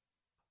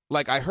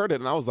 Like, I heard it,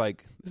 and I was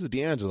like, this is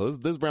D'Angelo.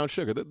 This is Brown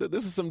Sugar.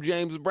 This is some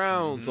James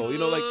Brown. So,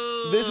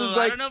 this is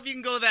like... I don't know if you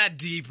can go that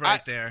deep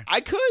there.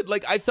 I could.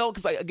 Like, I felt...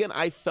 Because,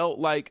 I felt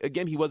like,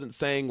 again, he wasn't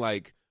saying,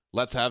 like,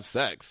 let's have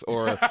sex.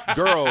 Or,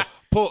 girl,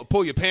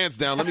 pull your pants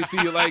down. Let me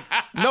see you. Like,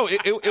 no,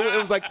 it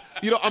was like,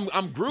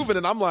 I'm grooving,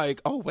 and I'm like,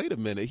 oh, wait a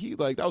minute.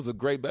 That was a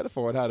great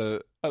metaphor on how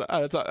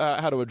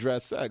to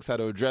address sex, how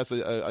to address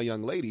a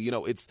young lady.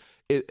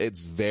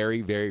 It's very,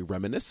 very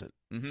reminiscent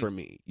for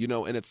me,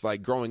 and it's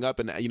like growing up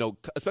and,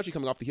 especially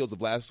coming off the heels of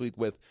last week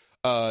with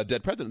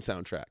Dead President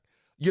soundtrack,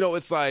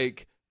 it's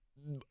like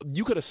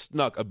you could have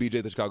snuck a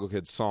BJ the Chicago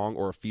Kid song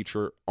or a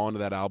feature onto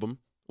that album.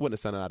 Wouldn't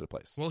have sounded out of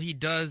place. Well, he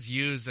does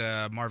use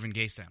a Marvin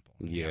Gaye sample.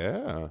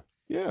 Yeah.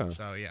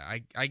 So, yeah,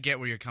 I get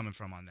where you're coming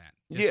from on that.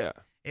 Yeah.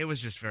 It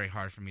was just very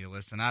hard for me to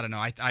listen. I don't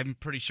know. I'm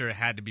pretty sure it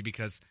had to be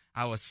because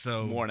I was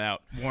so worn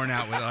out with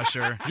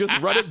Usher. Just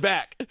run it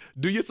back.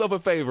 Do yourself a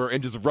favor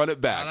and just run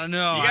it back. I don't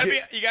know.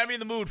 You gotta be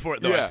in the mood for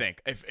it, though. Yeah. I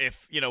think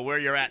if where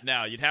you're at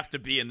now, you'd have to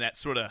be in that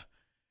sort of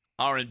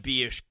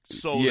R&B-ish,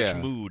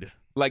 soulish mood.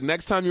 Like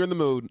next time you're in the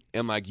mood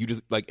and like you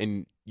just like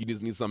and you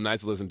just need something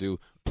nice to listen to,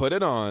 put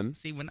it on.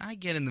 See, when I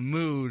get in the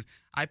mood,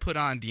 I put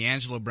on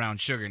D'Angelo Brown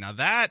Sugar. Now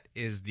that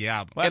is the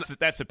album. Well,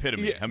 that's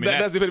epitome. Yeah, I mean,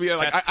 that's epitome.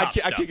 Like I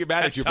can't get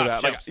mad at you for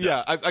that.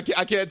 Like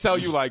I can't tell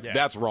you like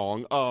that's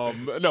wrong.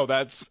 No,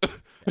 that's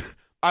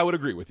I would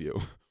agree with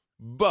you.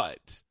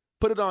 But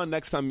put it on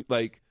next time.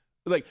 Like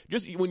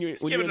just when you're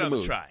in the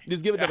mood,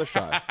 just give it another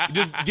try.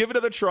 Just give it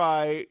another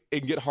try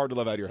and get Hard to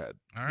Love out of your head.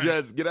 All right.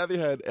 Just get out of your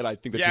head, and I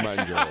think that you might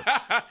enjoy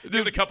it.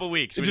 Give it a couple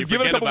weeks. Just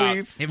give it a couple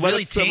weeks. It let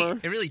it simmer.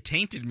 It really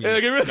tainted me.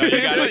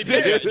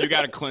 You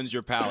got to cleanse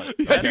your palate.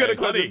 You got to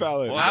cleanse your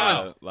palate.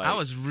 Wow. I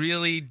was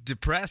really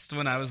depressed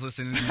when I was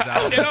listening to these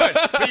albums.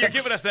 But you're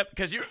giving us that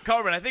because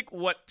Carmen, I think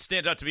what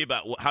stands out to me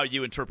about how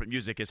you interpret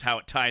music is how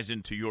it ties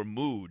into your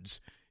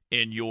moods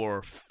and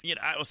your,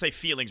 I will say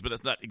feelings, but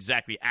that's not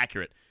exactly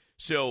accurate.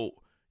 So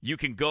you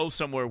can go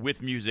somewhere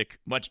with music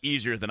much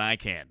easier than I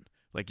can.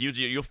 Like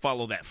you'll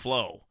follow that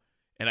flow.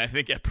 And I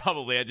think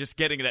just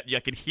getting that, I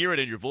can hear it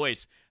in your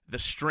voice, the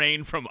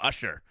strain from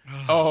Usher.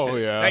 Oh,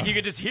 yeah. Like you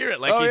could just hear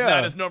it. Like he's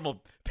not his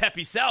normal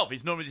peppy self.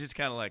 He's normally just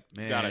kind of like,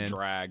 man. He's got a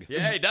drag.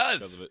 Yeah, he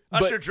does.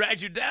 Usher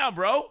drags you down,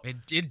 bro.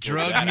 It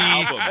drug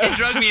me. It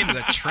drug me into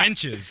the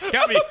trenches.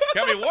 Got me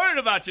worried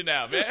about you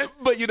now, man.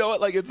 But you know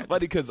what? Like, it's funny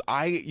because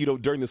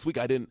during this week,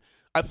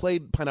 I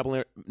played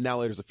Pineapple Now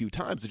Later's a few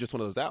times. It's just one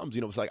of those albums,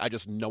 it's like I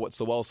just know it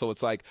so well. So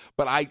it's like,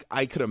 but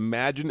I could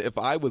imagine if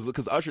I was,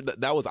 because Usher,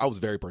 I was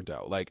very burnt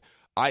out. Like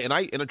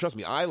and trust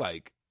me,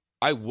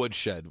 I would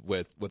shed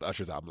with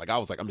Usher's album. Like I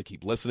was like, I'm gonna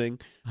keep listening.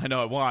 I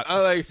know I want.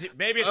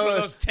 Maybe it's one of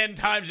those 10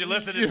 times you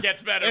listen, it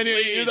gets better. And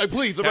please. you're like,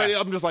 please.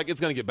 I'm just like, it's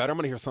gonna get better. I'm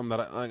gonna hear something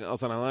that I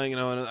like, and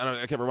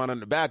I kept running in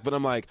the back. But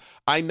I'm like,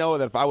 I know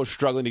that if I was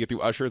struggling to get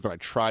through Usher's, then I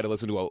try to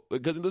listen to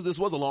because this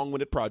was a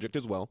long-winded project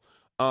as well.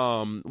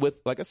 With,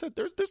 like I said,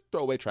 there's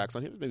throwaway tracks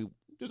on here. Maybe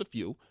there's a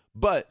few,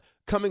 but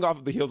coming off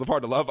of the heels of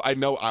Hard to Love, I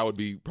know I would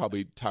be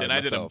probably tired and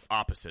I myself. did the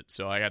opposite,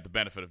 so I had the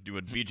benefit of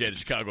doing BJ the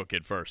Chicago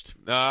Kid first.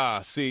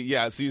 So you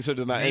should have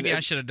done that. Maybe I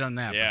should have done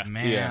that. Yeah. But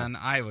man,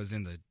 I was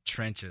in the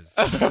trenches.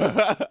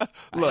 Look,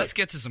 let's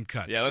get to some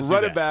cuts. Yeah, let's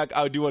run it back.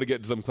 I do want to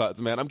get to some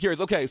cuts, man. I'm curious.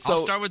 Okay, so I'll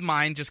start with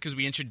mine just because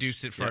we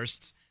introduced it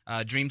first.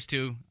 Dreams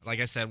 2, like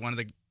I said,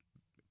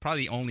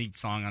 probably the only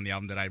song on the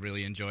album that I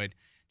really enjoyed,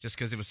 just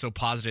because it was so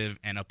positive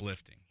and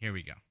uplifting. Here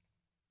we go.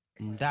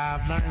 And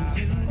I've learned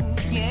you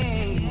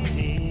can't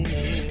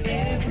tell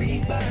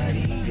everybody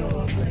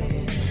your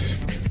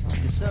plans.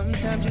 'Cause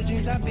sometimes your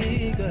dreams are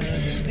bigger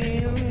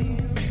than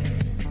them.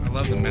 I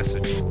love the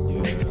message.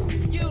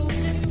 You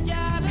just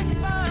gotta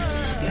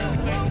find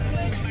one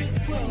place to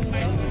grow.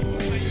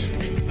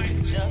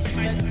 Just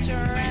let your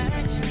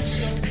actions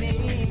show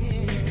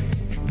me.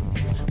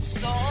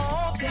 So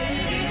take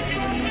it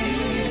from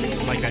me.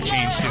 I like that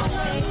change too.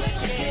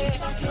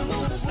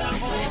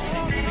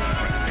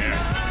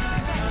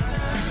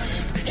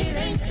 It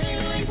ain't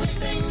their language,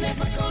 they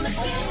never gonna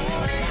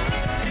hear.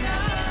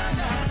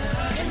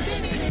 And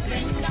then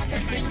anything I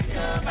can think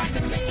of, I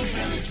can make it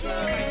come true.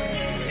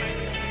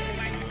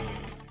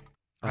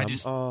 I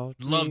just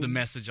love the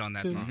message on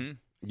that song. Mm-hmm.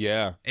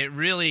 Yeah. It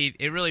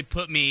really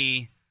put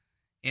me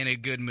in a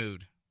good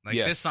mood. Like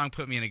Yes. this song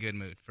put me in a good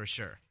mood for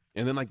sure.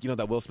 And then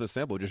that Will Smith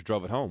sample just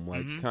drove it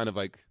home, kind of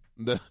like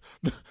the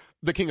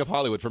king of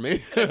Hollywood for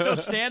me. It's so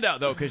standout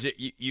though because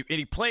he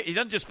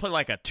doesn't just play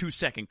like a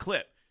 2-second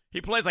clip. He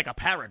plays like a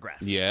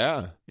paragraph.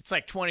 Yeah. It's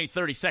like 20,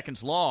 30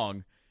 seconds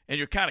long, and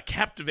you're kind of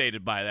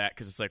captivated by that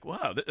because it's like,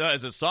 wow,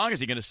 is it a song?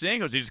 Is he going to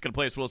sing, or is he just going to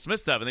play his Will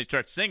Smith stuff? And they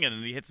start singing,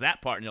 and he hits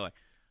that part, and you're like,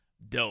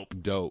 dope.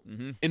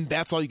 Mm-hmm. And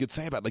that's all you could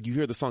say about it. Like, you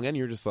hear the song, and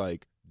you're just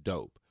like,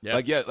 dope.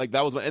 Yep.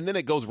 That was, and then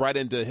it goes right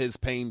into his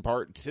pain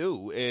part,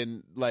 too.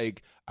 And,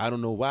 like, I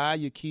don't know why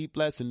you keep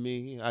blessing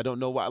me. I don't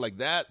know why. Like,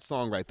 that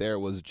song right there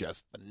was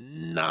just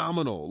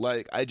phenomenal.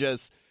 Like,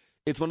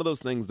 it's one of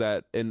those things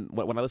that, and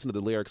when I listen to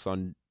the lyrics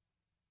on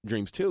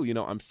Dreams 2,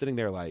 I'm sitting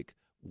there like,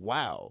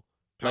 wow.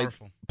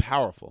 Powerful. Like,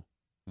 powerful.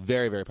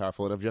 Very, very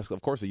powerful. And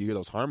of course, you hear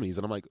those harmonies,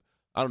 and I'm like,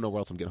 I don't know where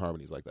else I'm getting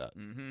harmonies like that.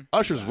 Mm-hmm.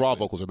 Usher's raw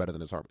vocals are better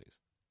than his harmonies.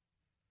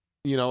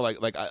 I don't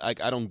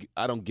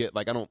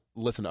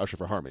listen to Usher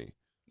for harmony.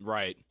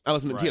 Right. I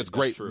listen to he has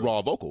great true.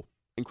 raw vocal.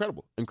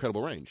 Incredible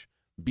range.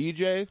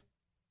 BJ,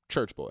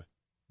 church boy.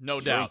 No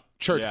doubt.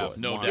 Church yeah, boy.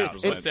 No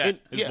doubt.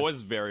 His voice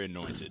is very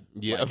anointed.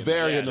 Yeah,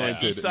 very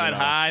anointed. East Side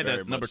High,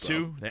 that number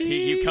 2,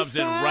 he comes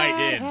in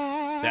right in.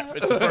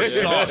 It's the first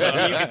Yeah. song.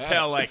 Though. You can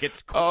tell, like, it's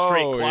straight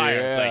choir.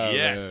 Yeah, It's like,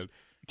 yes. Man.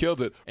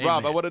 Killed it. Amen.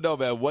 Rob, I want to know,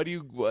 man, what do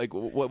you like?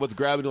 What's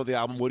grabbing you on the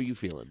album? What are you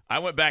feeling? I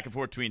went back and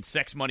forth between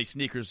Sex, Money,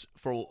 Sneakers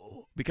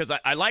because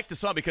I liked the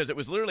song because it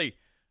was literally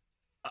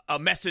a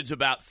message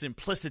about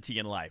simplicity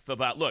in life.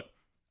 About, look,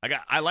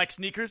 I like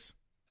sneakers,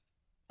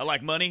 I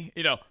like money,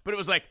 but it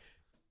was like,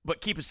 but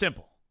keep it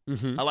simple.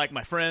 Mm-hmm. I like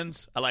my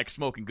friends. I like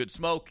smoking good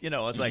smoke. I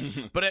was like,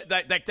 but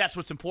that's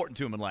what's important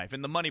to him in life.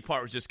 And the money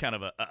part was just kind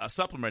of a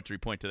supplementary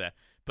point to that.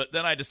 But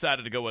then I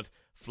decided to go with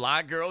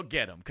Fly Girl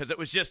Get 'Em because it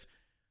was just,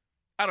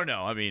 I don't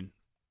know. I mean,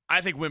 I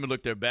think women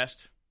look their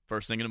best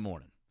first thing in the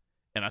morning.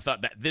 And I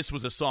thought that this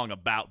was a song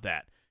about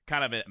that.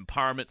 Kind of an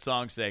empowerment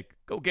song, say,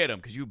 go get 'em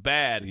because you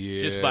bad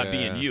just by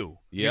being you.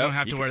 You don't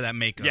have to wear that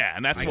makeup. Yeah,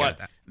 and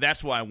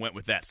that's why I went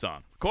with that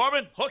song.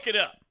 Corbin, hook it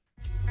up.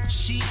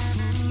 She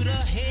put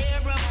her hair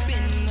up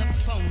in a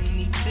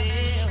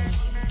ponytail.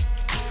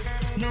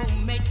 No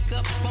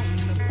makeup on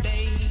the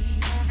face.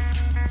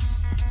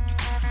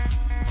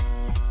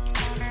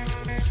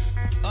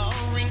 A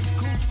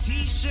wrinkled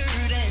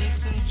t-shirt and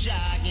some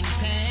jogging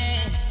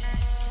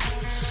pants.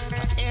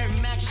 Her Air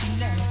Max she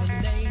never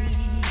lays.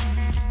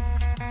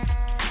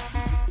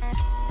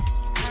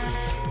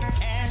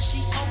 As she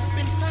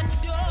opened her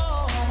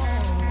door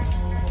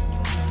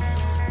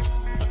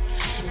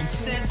and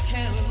says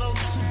hello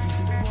to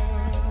the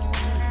world.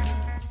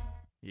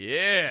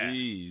 Yeah.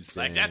 Jeez.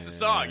 Like, that's the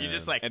song. You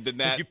just like, and then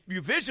that,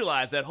 you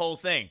visualize that whole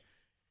thing.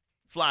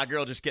 Fly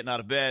girl just getting out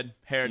of bed,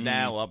 hair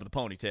down, up with the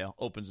ponytail,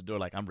 opens the door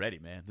like, I'm ready,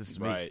 man. This is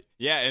me. Right.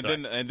 Yeah,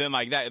 and then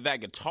like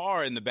that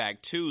guitar in the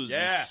back too is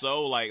just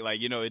so like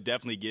it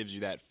definitely gives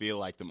you that feel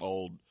like them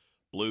old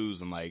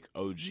blues and like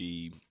OG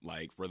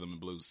like rhythm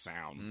and blues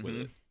sound with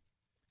it.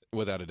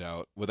 Without a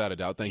doubt.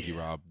 Thank you,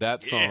 Rob.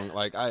 That song,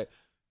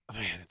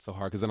 it's so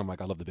hard because then I'm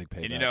like, I love the big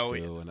payback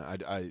too, and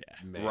I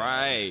man,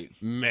 right,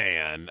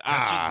 man,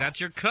 that's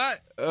your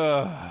cut.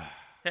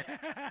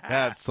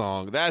 That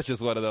song, that's just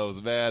one of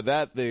those, man.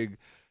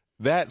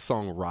 That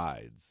song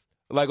rides.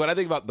 Like when I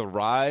think about the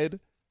ride,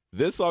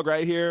 this song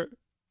right here,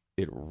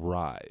 it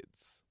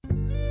rides.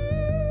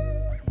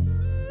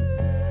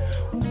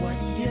 What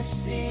do you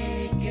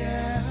say,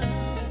 girl?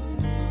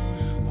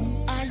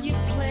 Who are you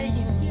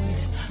playing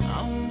with?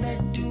 I'm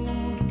that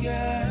dude,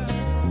 girl.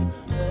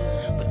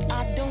 But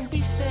I don't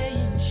be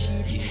saying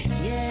shit.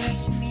 Yeah,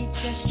 that's me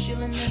just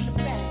chilling in the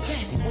back.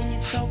 And when you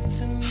talk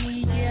to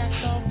me, yeah, I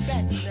talk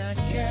back now,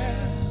 girl.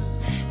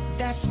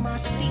 That's my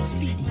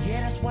steed.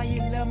 Yeah, that's why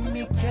you love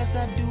me, cause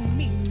I do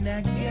me now,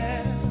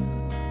 girl.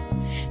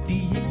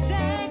 The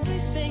exactly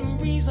same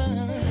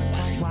reason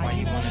why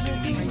you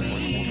wanna do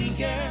me,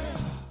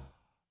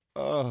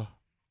 girl.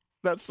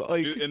 That's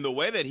like, dude, and the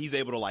way that he's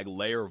able to like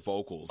layer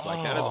vocals,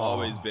 like that has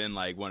always been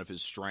like one of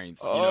his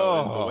strengths. You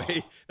know, and the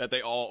way that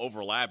they all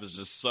overlap is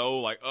just so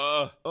like,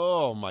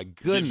 oh my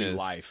goodness, gives you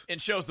life.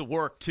 And shows the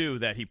work too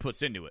that he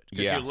puts into it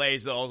because he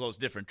lays all those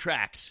different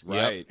tracks,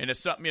 right? And it's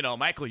something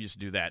Michael used to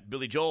do that.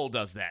 Billy Joel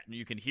does that, and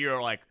you can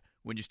hear like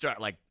when you start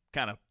like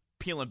kind of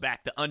peeling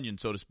back the onion,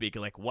 so to speak,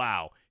 and like,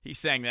 wow, he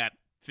sang that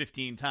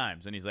 15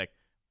 times, and he's like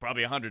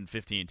probably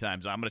 115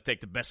 times. I'm going to take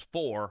the best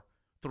 4,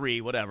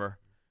 3, whatever.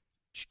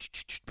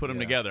 Put them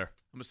together.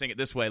 I'm going to sing it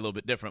this way a little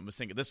bit different. I'm going to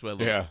sing it this way a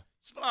little bit.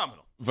 It's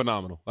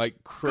phenomenal.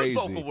 Like crazy.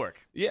 Good vocal work.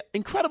 Yeah,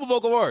 incredible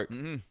vocal work.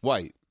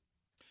 White.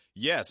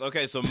 Yes.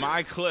 Okay, so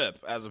my clip,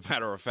 as a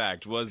matter of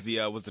fact, was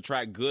the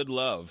track Good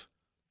Love.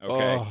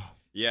 Okay.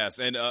 Yes,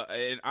 and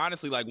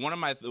honestly, like one of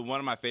my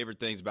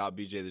favorite things about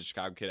BJ the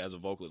Chicago Kid as a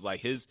vocalist,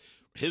 like his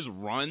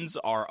runs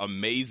are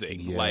amazing.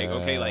 Yes. Like,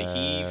 okay, like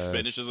he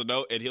finishes a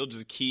note and he'll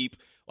just keep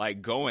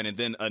like going. And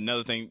then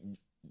another thing,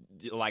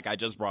 like I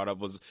just brought up,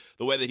 was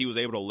the way that he was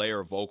able to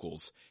layer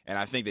vocals, and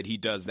I think that he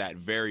does that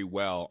very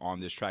well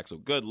on this track. So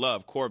Good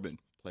Love, Corbin,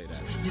 play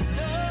that. Your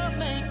love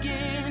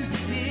making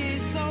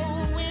is so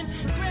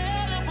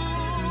incredible,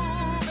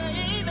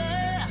 baby.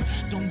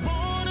 Don't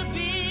wanna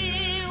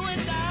be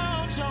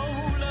without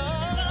your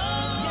love,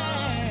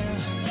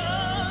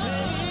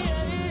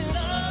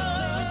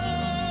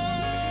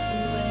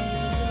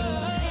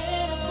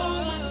 Head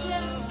upon my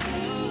chest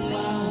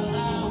while I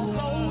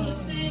roll a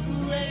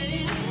cigarette.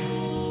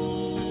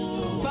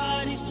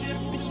 Body's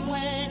dripping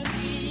wet,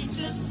 we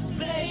just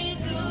play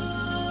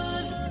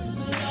good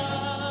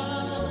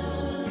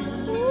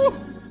love.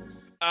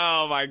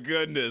 Oh my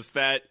goodness,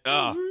 that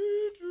like,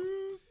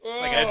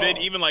 and then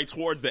even like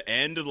towards the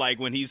end, like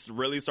when he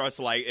really starts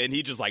to like, and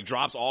he just like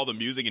drops all the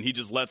music and he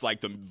just lets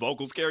like the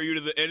vocals carry you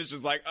to the end. It's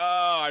just like,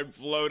 I'm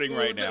floating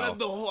right now. That's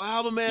the whole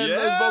album, man. Yeah.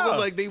 Those vocals,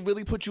 like they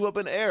really put you up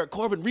in the air.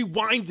 Corbin,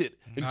 rewind it.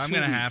 I'm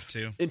gonna have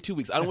to in 2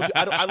 weeks. I don't want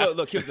you.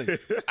 Look, here's the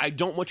thing. I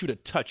don't want you to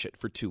touch it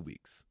for 2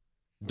 weeks.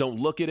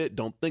 Don't look at it.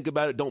 Don't think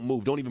about it. Don't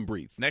move. Don't even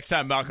breathe. Next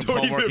time Malcolm's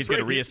homework, he's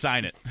going to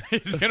reassign it.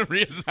 He's going to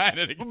reassign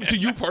it again. To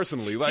you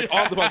personally. Like,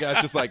 off the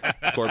podcast, just like,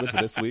 Corbin, for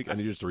this week, I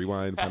need you just to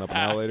rewind Pineapple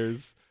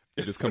Annihilators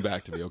and just come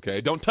back to me,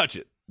 okay? Don't touch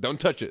it. Don't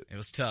touch it. It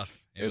was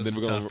tough. And then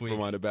we're going to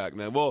rewind it back,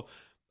 man. Well,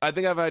 I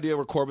think I have an idea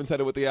where Corbin's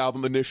headed with the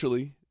album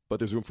initially, but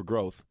there's room for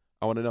growth.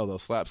 I want to know, though,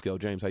 slap scale.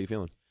 James, how you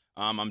feeling?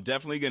 I'm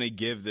definitely going to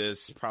give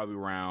this probably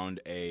around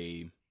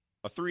a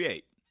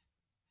 3.8.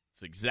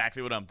 That's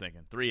exactly what I'm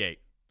thinking. 3.8.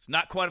 It's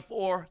not quite a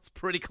 4. It's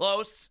pretty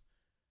close,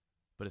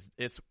 but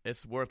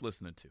it's worth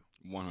listening to.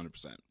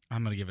 100%.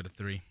 I'm gonna give it a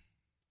 3.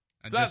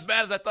 It's not as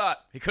bad as I thought.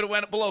 He could have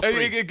went below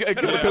 3. It could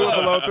have went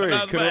below 3. Could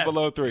have went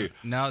below 3.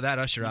 No, that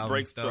Usher album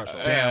breaks the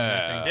threshold.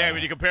 Damn. Yeah,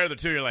 when you compare the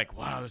two, you're like,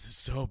 wow, this is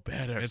so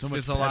better.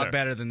 It's a lot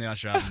better than the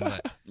Usher album,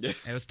 but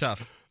it was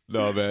tough.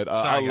 No, man.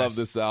 Sorry, I guys. love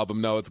this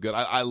album. No, it's good.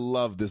 I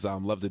love this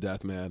album. Love to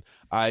death, man.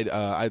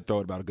 I'd throw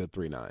it about a good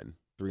 3.9.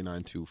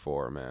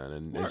 3.924, man.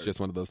 And it's just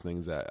one of those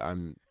things that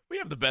We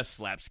have the best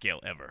slap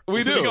scale ever.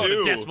 We do. We go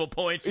to decimal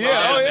points.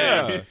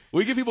 Yeah,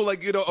 we give people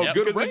like, a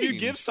good range. If you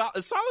give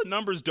solid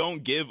numbers,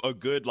 don't give a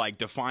good like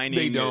defining.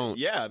 They don't.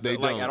 They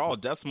don't. at all.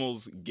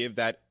 Decimals give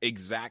that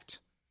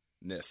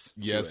exactness.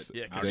 Yes. To it.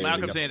 Yeah, because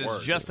Malcolm's saying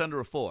it's just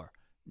under a 4.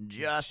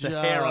 Just a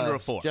hair under a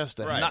 4. Just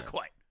a hair. Not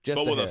quite.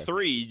 But with a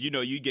 3,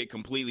 you get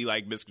completely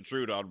like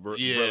misconstrued on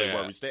really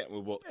where we stand.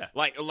 Well,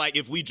 like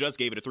if we just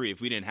gave it a 3, if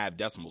we didn't have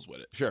decimals with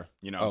it, sure.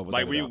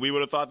 Like we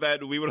would have thought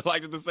that we would have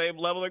liked it the same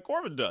level that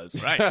Corbin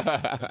does. Right.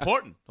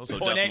 Important. Those So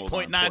 0.8,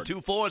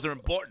 0.924s are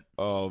important.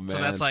 Oh man.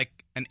 So that's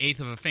like an eighth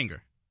of a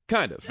finger.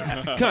 Kind of,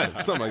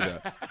 something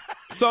like that.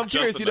 So I'm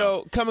curious,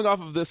 coming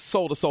off of this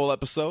Soul to Soul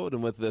episode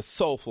and with this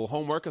soulful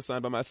homework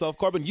assigned by myself,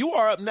 Corbin, you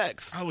are up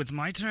next. Oh, it's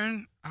my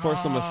turn? For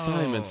some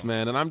assignments,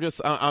 man. And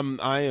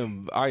I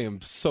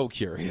am so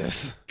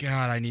curious.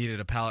 God, I needed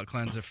a palate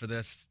cleanser for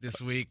this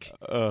week.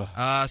 So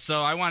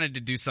I wanted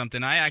to do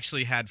something. I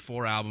actually had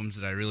 4 albums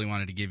that I really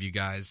wanted to give you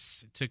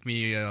guys. It took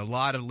me a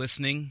lot of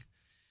listening,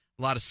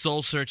 a lot of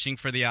soul searching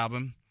for the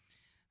album.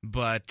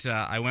 But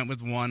I went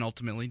with one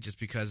ultimately just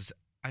because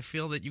I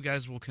feel that you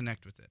guys will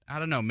connect with it. I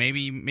don't know.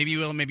 Maybe you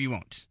will, maybe you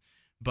won't.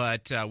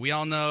 But we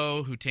all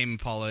know who Tame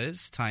Impala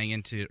is, tying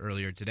into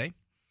earlier today.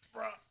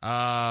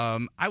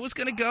 I was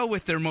going to go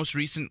with their most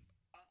recent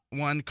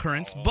one,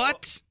 Currents,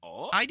 but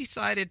I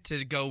decided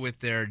to go with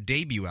their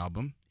debut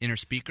album, Inner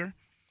Speaker,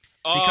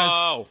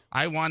 because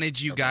I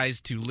wanted you guys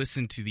to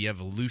listen to the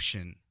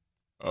evolution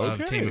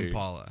of Tame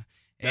Impala.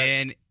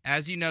 And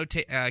as you know,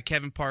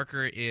 Kevin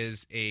Parker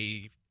is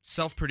a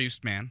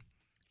self-produced man.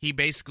 He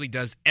basically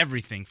does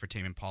everything for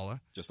Tame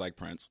Impala. Just like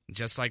Prince.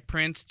 Just like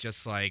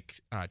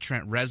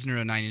Trent Reznor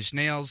of Nine Inch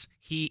Nails.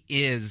 He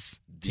is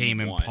Tame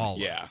Impala.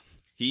 Yeah.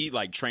 He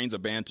trains a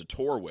band to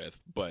tour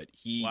with, but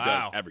he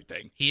does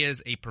everything. He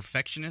is a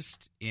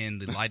perfectionist in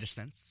the lightest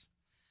sense.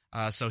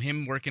 So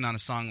him working on a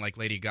song like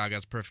Lady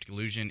Gaga's Perfect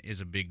Illusion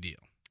is a big deal.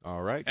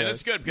 All right, guys. And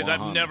it's good because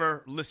I've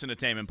never listened to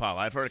Tame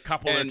Impala. I've heard a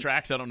couple of their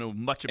tracks. I don't know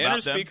much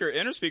about them.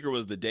 Inner Speaker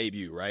was the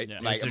debut, right? Yeah.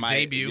 It's their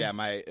debut. Yeah,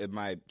 my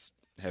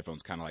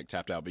headphones kind of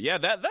tapped out. But yeah,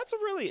 that's a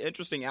really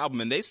interesting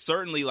album. And they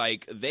certainly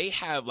they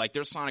have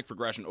their sonic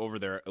progression over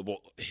there. Well,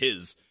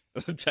 his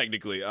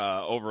technically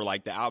over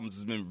the albums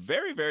has been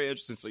very, very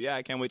interesting. So yeah,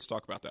 I can't wait to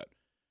talk about that.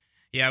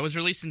 Yeah, it was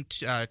released in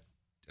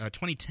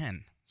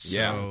 2010.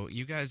 So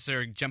you guys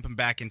are jumping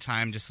back in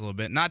time just a little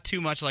bit. Not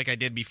too much like I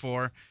did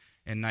before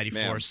in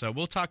 94. Man. So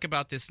we'll talk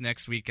about this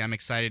next week. I'm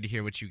excited to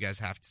hear what you guys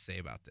have to say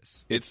about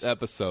this. It's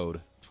episode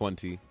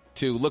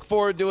 22. Look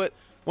forward to it.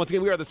 Once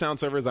again, we are the Sound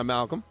Servers. I'm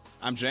Malcolm.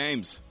 I'm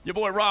James. Your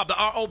boy Rob, the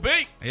ROB.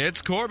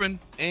 It's Corbin.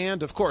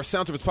 And, of course,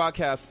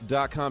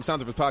 SoundServersPodcast.com,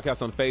 SoundServers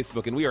Podcast on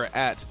Facebook, and we are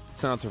at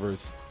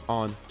SoundServers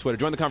on Twitter.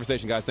 Join the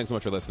conversation, guys. Thanks so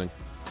much for listening.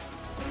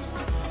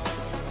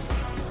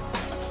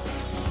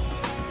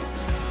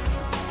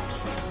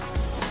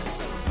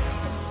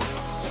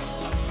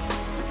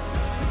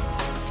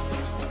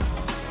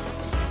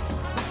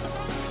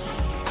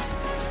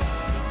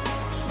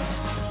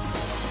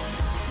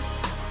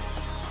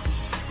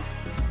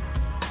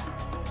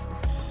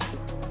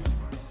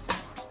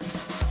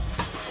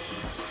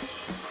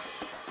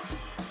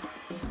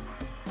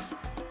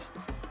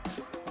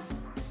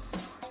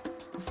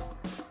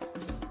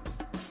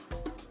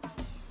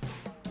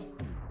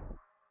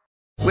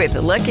 With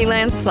the Lucky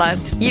Land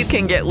Slots, you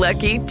can get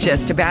lucky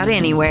just about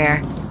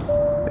anywhere.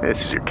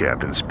 This is your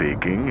captain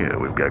speaking.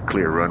 We've got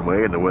clear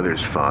runway and the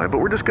weather's fine, but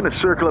we're just going to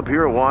circle up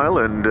here a while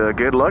and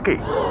get lucky.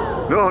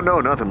 No,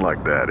 nothing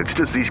like that. It's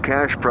just these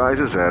cash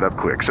prizes add up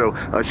quick. So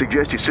I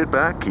suggest you sit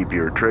back, keep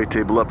your tray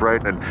table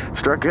upright, and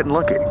start getting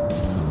lucky.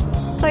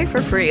 Play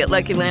for free at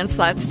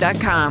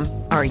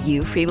LuckyLandSlots.com. Are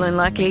you feeling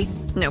lucky?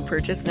 No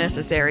purchase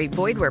necessary.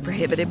 Void where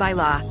prohibited by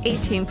law.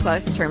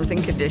 18+ terms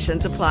and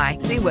conditions apply.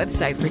 See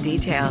website for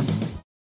details.